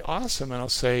say, awesome. And I'll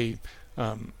say,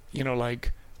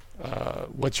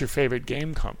 what's your favorite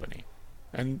game company?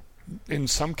 And in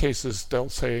some cases, they'll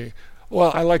say,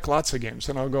 well, I like lots of games.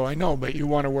 And I'll go, I know, but you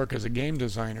want to work as a game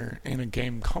designer in a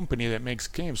game company that makes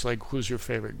games. Like, who's your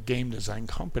favorite game design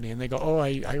company? And they go, oh,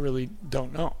 I really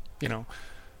don't know, you know.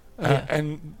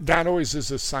 And that always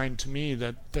is a sign to me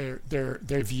that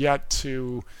they've yet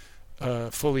to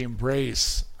fully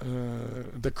embrace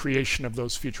the creation of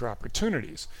those future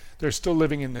opportunities. They're still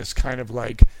living in this kind of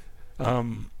like,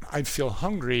 I feel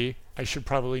hungry, I should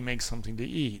probably make something to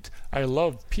eat. I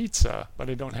love pizza, but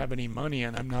I don't have any money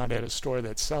and I'm not at a store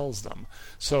that sells them.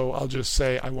 So I'll just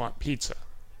say, I want pizza.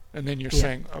 And then you're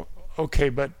saying, oh, okay,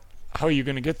 but how are you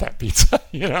going to get that pizza?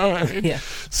 You know? I mean,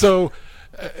 so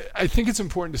I think it's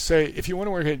important to say, if you want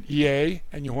to work at EA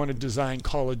and you want to design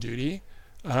Call of Duty,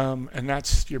 and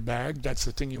that's your bag, that's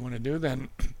the thing you want to do, then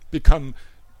become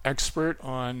expert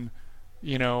on,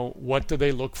 you know, what do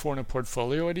they look for in a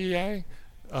portfolio at EA?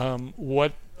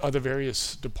 What are the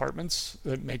various departments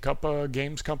that make up a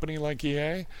games company like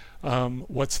EA?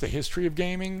 What's the history of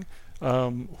gaming?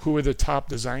 Who are the top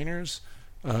designers?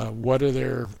 What are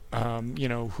their,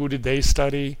 who did they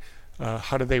study?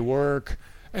 How do they work?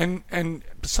 And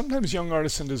sometimes young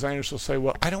artists and designers will say,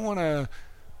 well, I don't want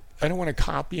to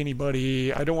copy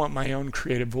anybody. I don't want my own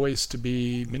creative voice to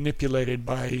be manipulated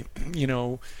by,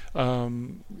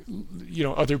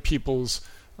 other people's,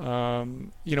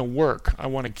 work. I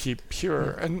want to keep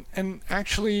pure. And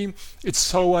actually, it's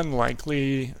so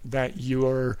unlikely that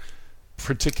your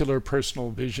particular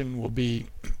personal vision will be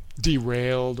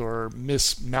derailed or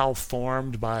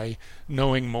malformed by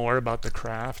knowing more about the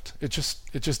craft.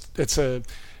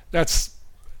 That's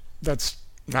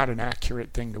not an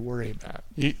accurate thing to worry about.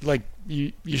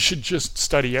 You should just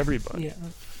study everybody. Yeah.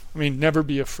 I mean, never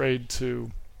be afraid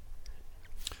to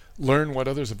learn what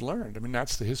others have learned. I mean,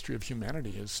 that's the history of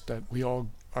humanity, is that we all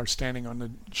are standing on the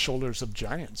shoulders of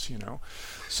giants, you know.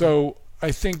 So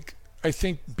I think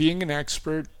being an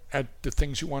expert at the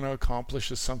things you want to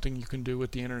accomplish is something you can do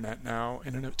with the internet now,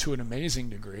 and to an amazing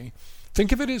degree.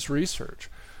 Think of it as research.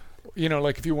 You know,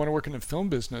 like if you want to work in the film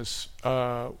business,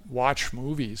 watch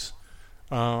movies.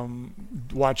 And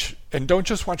don't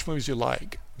just watch movies you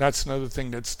like. That's another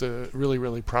thing that's really,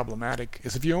 really problematic,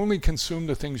 is if you only consume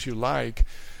the things you like,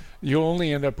 you'll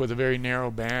only end up with a very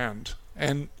narrow band.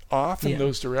 And often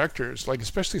those directors, like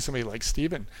especially somebody like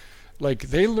Steven, like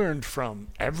they learned from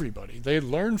everybody. They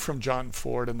learned from John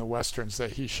Ford and the westerns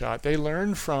that he shot. They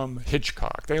learned from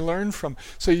Hitchcock. They learned from,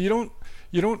 so you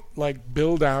you don't like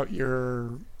build out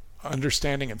your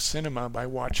understanding of cinema by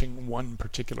watching one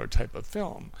particular type of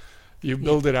film. You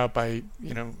build it out by,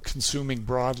 consuming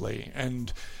broadly.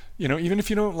 And, even if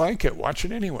you don't like it, watch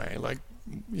it anyway. Like,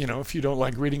 if you don't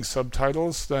like reading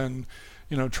subtitles, then,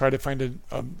 try to find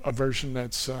a version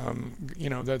that's,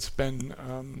 that's been,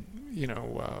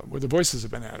 where the voices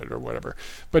have been added or whatever.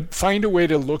 But find a way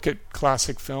to look at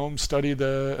classic film, study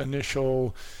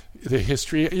the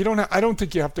history. I don't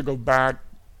think you have to go back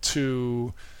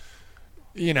to,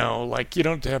 you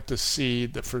don't have to see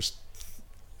the first,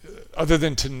 other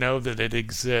than to know that it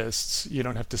exists. You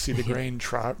don't have to see the Great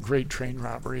Train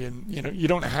Robbery, and you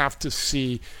don't have to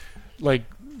see like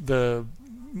the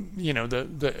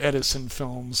Edison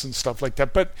films and stuff like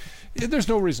that. But there's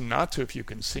no reason not to if you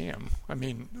can see them. I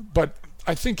mean, but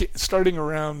I think starting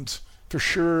around for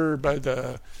sure by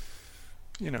the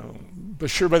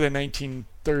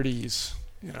 1930s,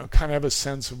 kind of have a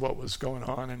sense of what was going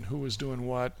on and who was doing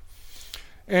what.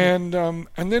 And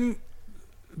then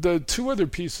the two other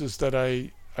pieces that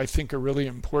I think are really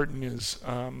important is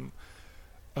time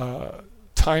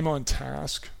on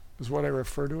task is what I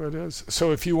refer to it as.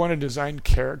 So if you want to design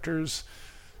characters,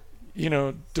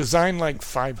 design like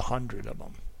 500 of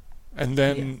them, and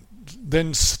then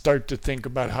start to think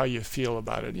about how you feel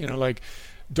about it. Like,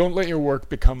 don't let your work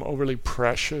become overly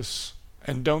precious,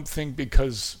 and don't think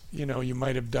because you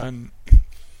might have done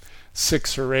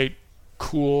 6 or 8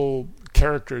 cool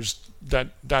characters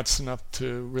that's enough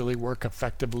to really work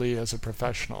effectively as a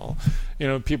professional.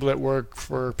 People that work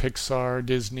for Pixar,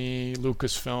 Disney,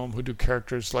 Lucasfilm, who do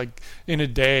characters like in a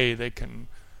day, they can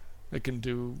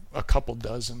do a couple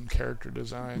dozen character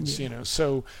designs.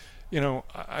 So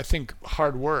I think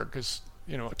hard work is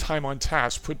time on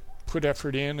task. Put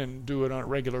effort in and do it on a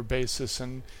regular basis,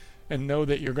 and know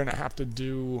that you're going to have to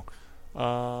do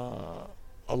a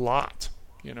lot.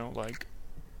 Like,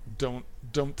 don't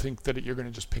think that you're going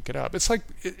to just pick it up. It's like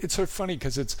it's so funny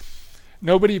because it's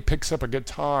nobody picks up a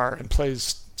guitar and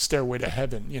plays Stairway to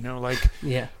Heaven.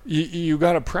 You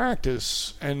got to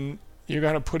practice, and you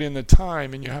got to put in the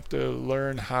time, and you have to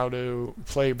learn how to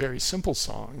play very simple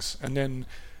songs, and then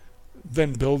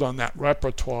build on that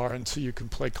repertoire until you can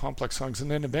play complex songs. And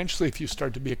then eventually, if you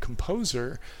start to be a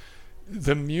composer,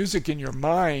 the music in your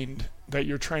mind that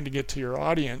you're trying to get to your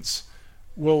audience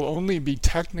will only be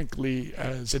technically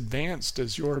as advanced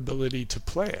as your ability to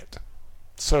play it.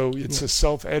 So it's a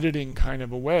self-editing kind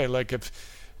of a way. Like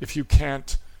if you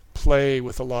can't play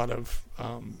with a lot of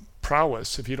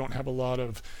prowess, if you don't have a lot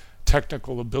of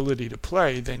technical ability to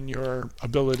play, then your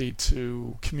ability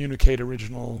to communicate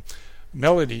original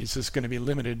melodies is going to be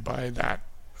limited by that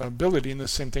ability. And the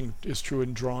same thing is true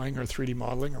in drawing or 3D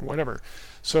modeling or whatever.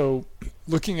 So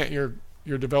looking at your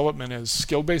development as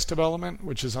skill-based development,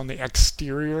 which is on the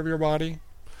exterior of your body.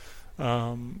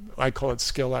 I call it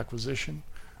skill acquisition.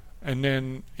 And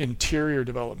then interior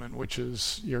development, which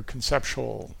is your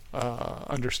conceptual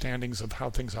understandings of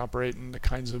how things operate and the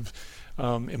kinds of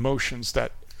emotions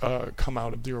that come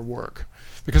out of your work.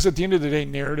 Because at the end of the day,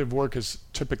 narrative work is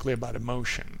typically about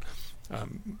emotion.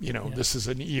 This is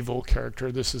an evil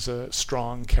character, this is a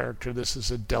strong character, this is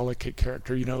a delicate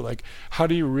character. Like, how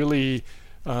do you really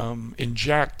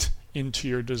inject into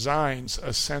your designs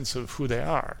a sense of who they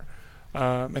are,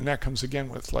 and that comes again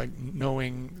with like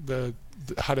knowing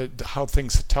how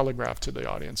things telegraph to the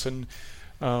audience, and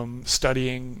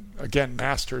studying again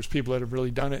masters, people that have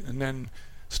really done it, and then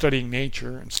studying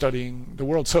nature and studying the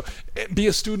world. So be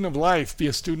a student of life, be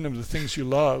a student of the things you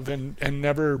love, and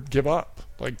never give up.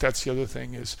 Like, that's the other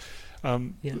thing is.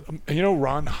 Ron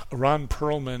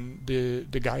Perlman,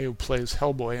 the guy who plays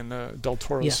Hellboy in the Del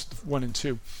Toro's 1 and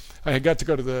 2. I got to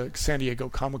go to the San Diego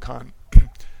Comic-Con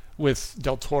with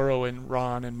Del Toro and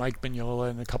Ron and Mike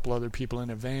Mignola and a couple other people in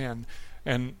a van,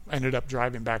 and ended up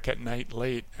driving back at night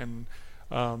late. And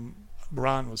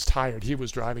Ron was tired. He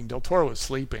was driving. Del Toro was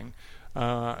sleeping.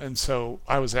 And so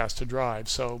I was asked to drive.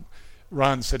 So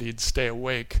Ron said he'd stay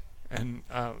awake. And,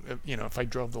 if I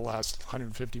drove the last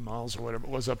 150 miles or whatever it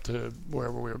was up to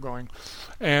wherever we were going.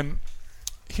 And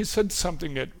he said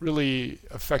something that really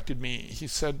affected me. He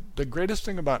said, the greatest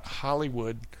thing about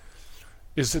Hollywood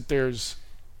is that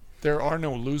there are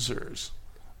no losers.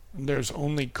 There's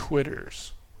only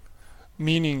quitters.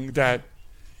 Meaning that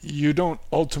you don't,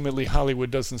 ultimately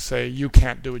Hollywood doesn't say you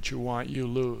can't do what you want, you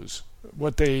lose.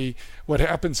 What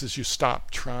happens is you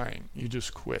stop trying. You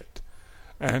just quit.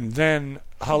 And then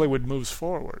Hollywood moves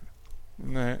forward.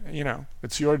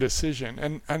 It's your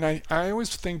decision. And I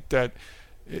always think that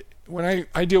when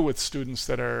I deal with students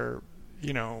that are,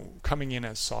 coming in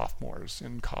as sophomores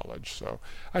in college, so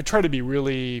I try to be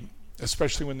really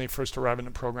especially when they first arrive in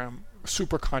the program,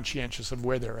 super conscientious of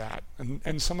where they're at.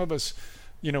 And some of us,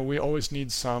 we always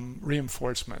need some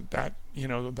reinforcement that,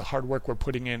 the hard work we're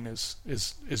putting in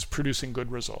is producing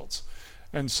good results.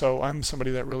 And so I'm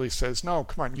somebody that really says, no,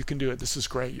 come on, you can do it. This is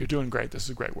great. You're doing great. This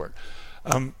is great work.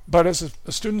 But as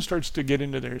a student starts to get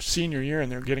into their senior year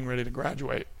and they're getting ready to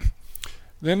graduate,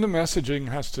 then the messaging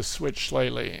has to switch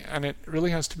slightly. And it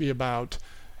really has to be about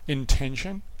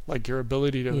intention, like your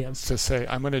ability to say,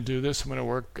 I'm going to do this. I'm going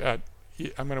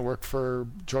to work for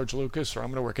George Lucas, or I'm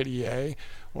going to work at EA,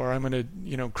 or I'm going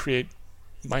to, create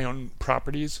my own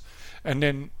properties. And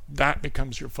then that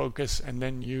becomes your focus. And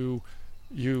then you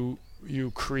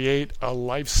create a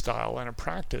lifestyle and a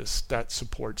practice that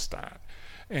supports that.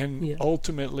 And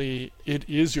ultimately, it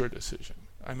is your decision.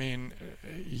 I mean,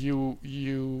 you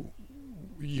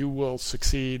will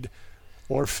succeed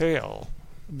or fail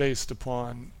based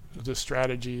upon the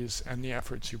strategies and the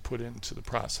efforts you put into the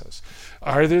process.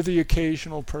 Are there the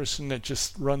occasional person that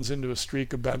just runs into a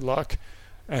streak of bad luck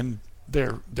and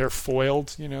they're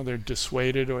foiled, they're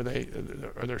dissuaded, or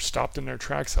they're stopped in their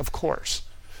tracks? Of course.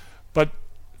 But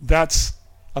that's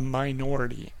a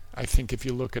minority, I think, if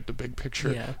you look at the big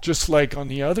picture. Yeah. Just like on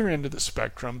the other end of the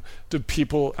spectrum, do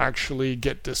people actually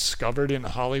get discovered in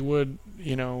Hollywood,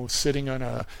 sitting on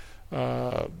a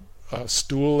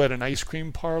stool at an ice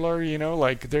cream parlor?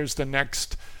 Like there's the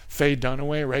next Faye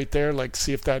Dunaway right there. Like,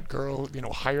 see if that girl,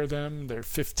 hire them. They're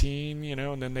 15,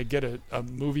 and then they get a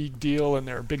movie deal and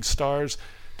they're big stars.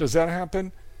 Does that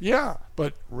happen? Yeah,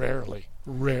 but rarely.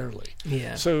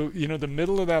 Yeah. So, the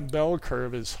middle of that bell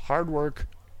curve is hard work,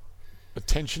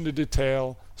 attention to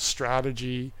detail,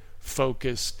 strategy,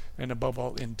 focus, and above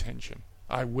all, intention.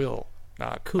 I will,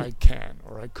 not cool. I can,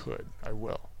 or I could. I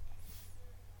will.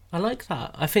 I like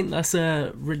that. I think that's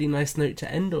a really nice note to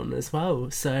end on as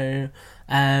well. So,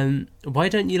 why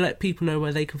don't you let people know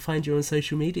where they can find you on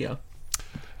social media?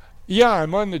 Yeah,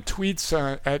 I'm on the tweets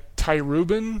at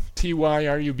TyRuben,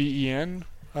 TyRuben.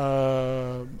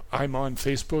 I'm on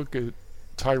Facebook at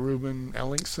TyRuben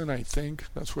Ellingson, I think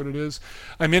that's what it is.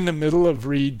 I'm in the middle of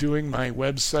redoing my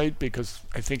website because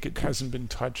I think it hasn't been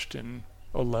touched in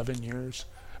 11 years.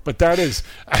 But that is,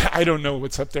 I don't know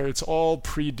what's up there. It's all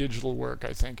pre-digital work,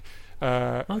 I think.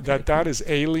 That is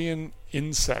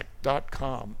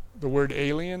alieninsect.com. The word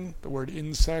alien, the word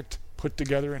insect, put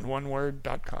together in one word,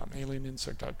 .com,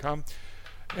 alieninsect.com.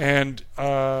 And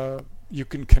you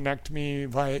can connect me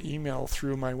via email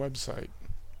through my website.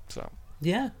 So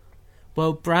yeah.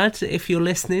 Well, Brad, if you're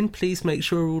listening, please make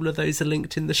sure all of those are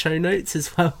linked in the show notes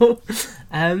as well.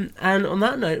 And on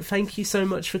that note, thank you so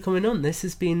much for coming on. This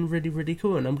has been really, really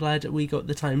cool, and I'm glad that we got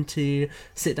the time to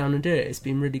sit down and do it. It's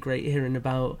been really great hearing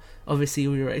about, obviously,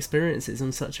 all your experiences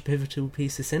on such a pivotal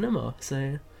piece of cinema.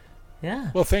 So,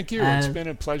 yeah. Well, thank you. It's been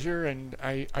a pleasure, and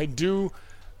I do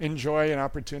enjoy an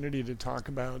opportunity to talk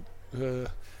about the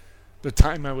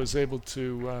time I was able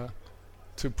to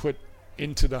put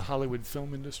into the Hollywood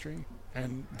film industry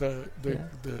and the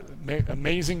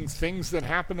amazing things that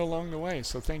happened along the way.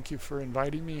 So thank you for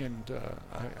inviting me, and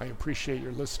I appreciate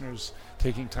your listeners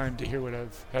taking time to hear what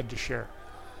I've had to share.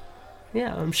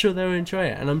 Yeah, I'm sure they'll enjoy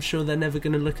it, and I'm sure they're never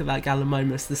going to look at that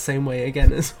Gallimimus the same way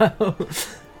again as well.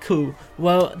 Cool.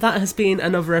 Well, that has been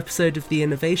another episode of the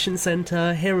Innovation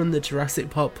Centre here on the Jurassic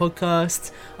Park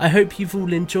podcast. I hope you've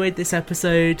all enjoyed this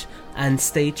episode, and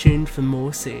stay tuned for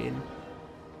more soon.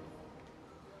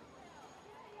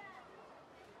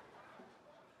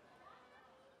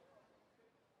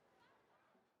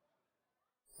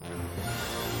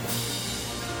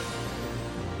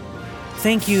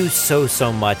 Thank you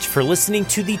so much for listening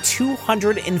to the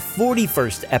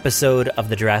 241st episode of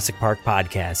the Jurassic Park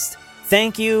podcast.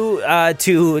 Thank you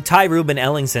to TyRuben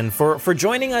Ellingson for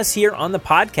joining us here on the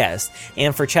podcast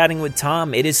and for chatting with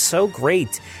Tom. It is so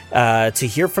great to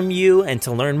hear from you and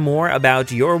to learn more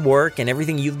about your work and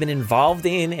everything you've been involved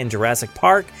in Jurassic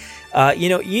Park.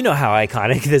 You know how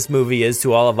iconic this movie is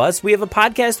to all of us. We have a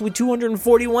podcast with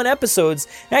 241 episodes,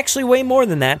 actually way more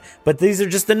than that, but these are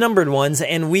just the numbered ones,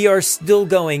 and we are still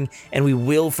going, and we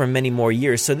will for many more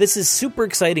years. So this is super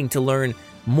exciting to learn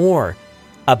more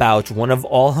about one of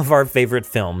all of our favorite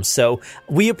films. So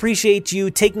we appreciate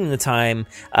you taking the time,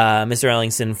 Mr.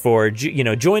 Ellingson, for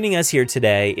joining us here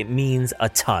today. It means a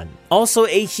ton. Also,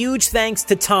 a huge thanks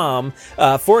to Tom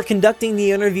for conducting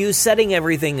the interview, setting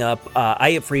everything up. I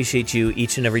appreciate you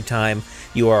each and every time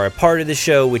you are a part of the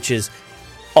show, which is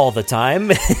all the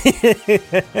time.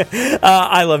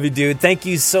 I love you, dude. Thank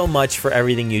you so much for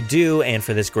everything you do and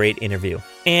for this great interview.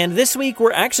 And this week,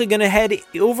 we're actually going to head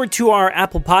over to our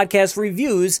Apple Podcast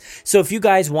reviews. So if you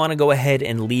guys want to go ahead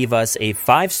and leave us a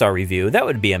 5-star review, that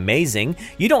would be amazing.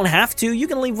 You don't have to. You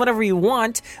can leave whatever you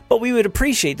want, but we would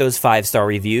appreciate those 5-star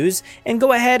reviews. And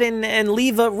go ahead and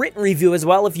leave a written review as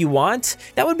well if you want.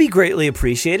 That would be greatly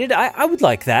appreciated. I would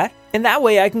like that. And that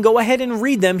way I can go ahead and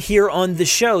read them here on the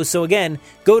show. So again,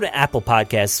 go to Apple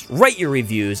Podcasts, write your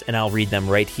reviews, and I'll read them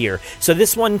right here. So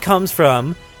this one comes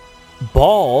from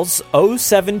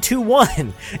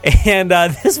Balls0721, and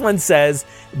this one says,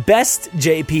 Best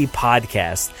JP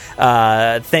Podcast.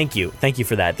 Thank you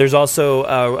for that. There's also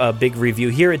a big review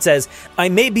here. It says, I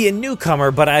may be a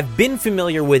newcomer, but I've been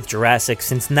familiar with Jurassic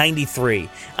since '93.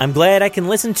 I'm glad I can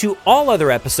listen to all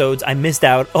other episodes I missed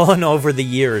out on over the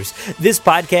years. This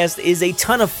podcast is a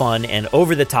ton of fun and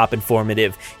over-the-top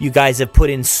informative. You guys have put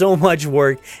in so much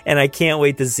work, and I can't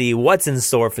wait to see what's in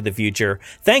store for the future.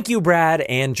 Thank you, Brad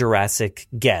and Jurassic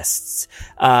guests.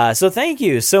 So thank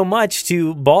you so much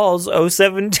to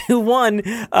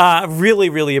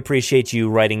Balls0721. Really appreciate you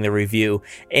writing the review,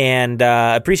 and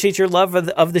appreciate your love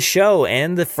of the show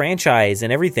and the franchise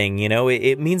and everything. You know,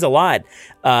 it means a lot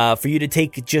for you to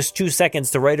take just 2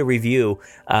 seconds to write a review.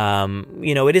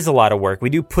 You know, it is a lot of work. We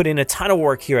do put in a ton of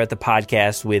work here at the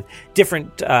podcast with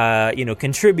different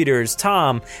contributors,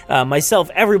 Tom, myself,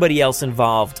 everybody else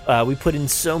involved. We put in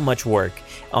so much work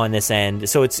on this end,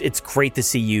 so it's great to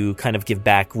see you kind of give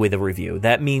back with a review.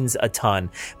 That means a ton.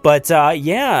 But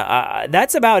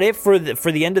that's about it for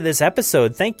the end of this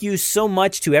episode. Thank you so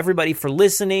much to everybody for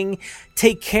listening.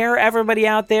 Take care, everybody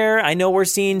out there. I know we're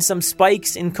seeing some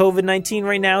spikes in COVID-19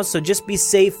 right now, so just be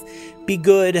safe, be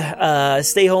good,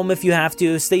 stay home if you have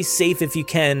to, stay safe if you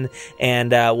can,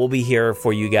 and we'll be here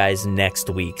for you guys next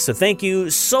week. So thank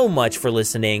you so much for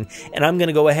listening, and I'm going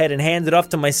to go ahead and hand it off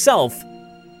to myself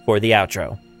for the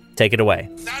outro. Take it away.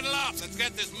 Saddle up, let's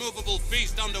get this movable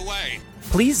feast underway.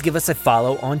 Please give us a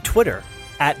follow on Twitter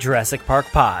at Jurassic Park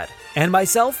Pod, and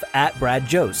myself at Brad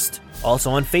Jost.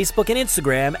 Also on Facebook and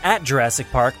Instagram at Jurassic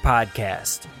Park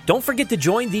Podcast. Don't forget to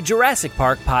join the Jurassic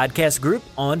Park Podcast group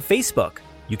on Facebook.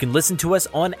 You can listen to us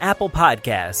on Apple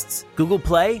Podcasts, Google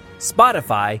Play,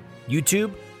 Spotify,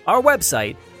 YouTube, our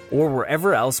website, or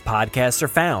wherever else podcasts are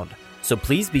found. So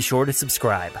please be sure to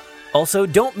subscribe. Also,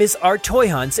 don't miss our toy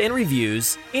hunts and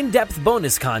reviews, in-depth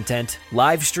bonus content,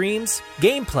 live streams,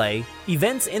 gameplay,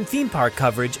 events and theme park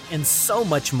coverage, and so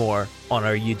much more on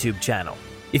our YouTube channel.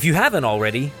 If you haven't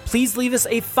already, please leave us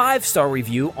a 5-star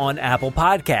review on Apple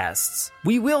Podcasts.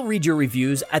 We will read your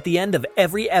reviews at the end of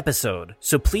every episode,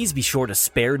 so please be sure to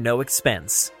spare no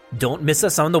expense. Don't miss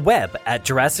us on the web at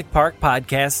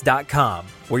JurassicParkPodcast.com,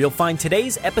 where you'll find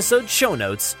today's episode show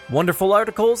notes, wonderful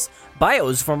articles,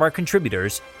 bios from our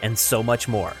contributors, and so much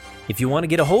more. If you want to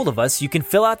get a hold of us, you can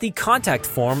fill out the contact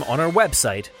form on our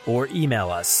website or email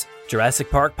us,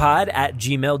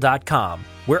 JurassicParkPod@gmail.com.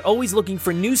 We're always looking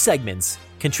for new segments,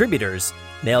 contributors,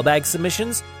 mailbag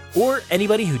submissions, or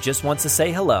anybody who just wants to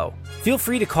say hello. Feel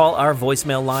free to call our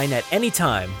voicemail line at any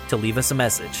time to leave us a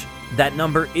message. That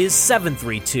number is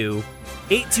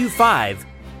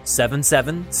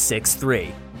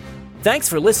 732-825-7763. Thanks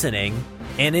for listening,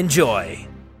 and enjoy.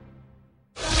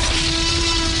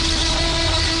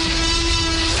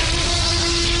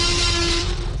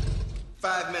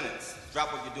 5 minutes.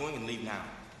 Drop what you're doing and leave now.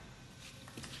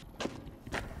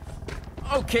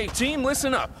 Okay, team,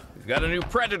 listen up. We've got a new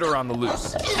predator on the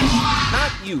loose.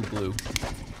 Not you, Blue.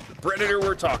 The predator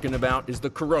we're talking about is the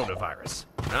coronavirus.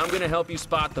 And I'm gonna help you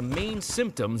spot the main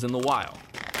symptoms in the wild.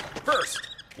 First,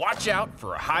 watch out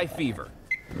for a high fever.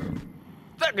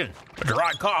 Second, a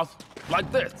dry cough, like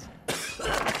this.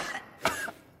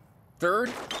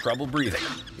 Third, trouble breathing.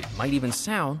 It might even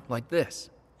sound like this.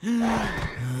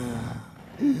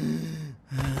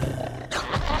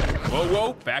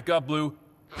 Whoa, back up, Blue.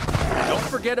 Don't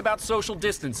forget about social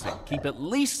distancing. Keep at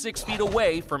least 6 feet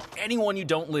away from anyone you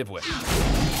don't live with.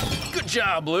 Good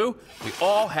job, Blue. We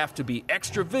all have to be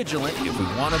extra vigilant if we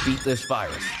want to beat this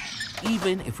virus,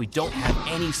 even if we don't have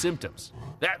any symptoms.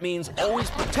 That means always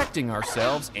protecting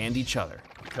ourselves and each other,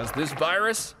 because this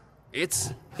virus,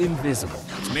 it's invisible.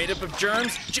 It's made up of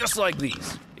germs just like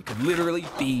these. It could literally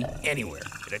be anywhere.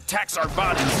 It attacks our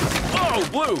bodies. Oh,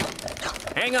 Blue!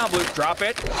 Hang on, Blue. Drop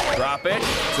it. Drop it.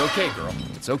 It's okay, girl.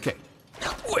 It's okay.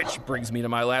 Which brings me to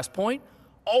my last point.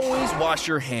 Always wash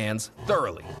your hands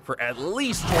thoroughly for at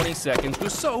least 20 seconds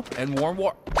with soap and warm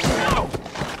water. No!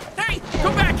 Hey,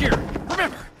 come back here!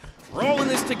 Remember, we're all in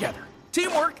this together.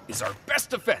 Teamwork is our best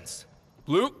defense.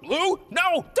 Blue,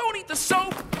 no! Don't eat the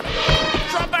soap!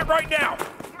 Drop that right now!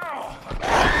 Oh,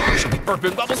 she'll be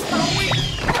burping bubbles for a week!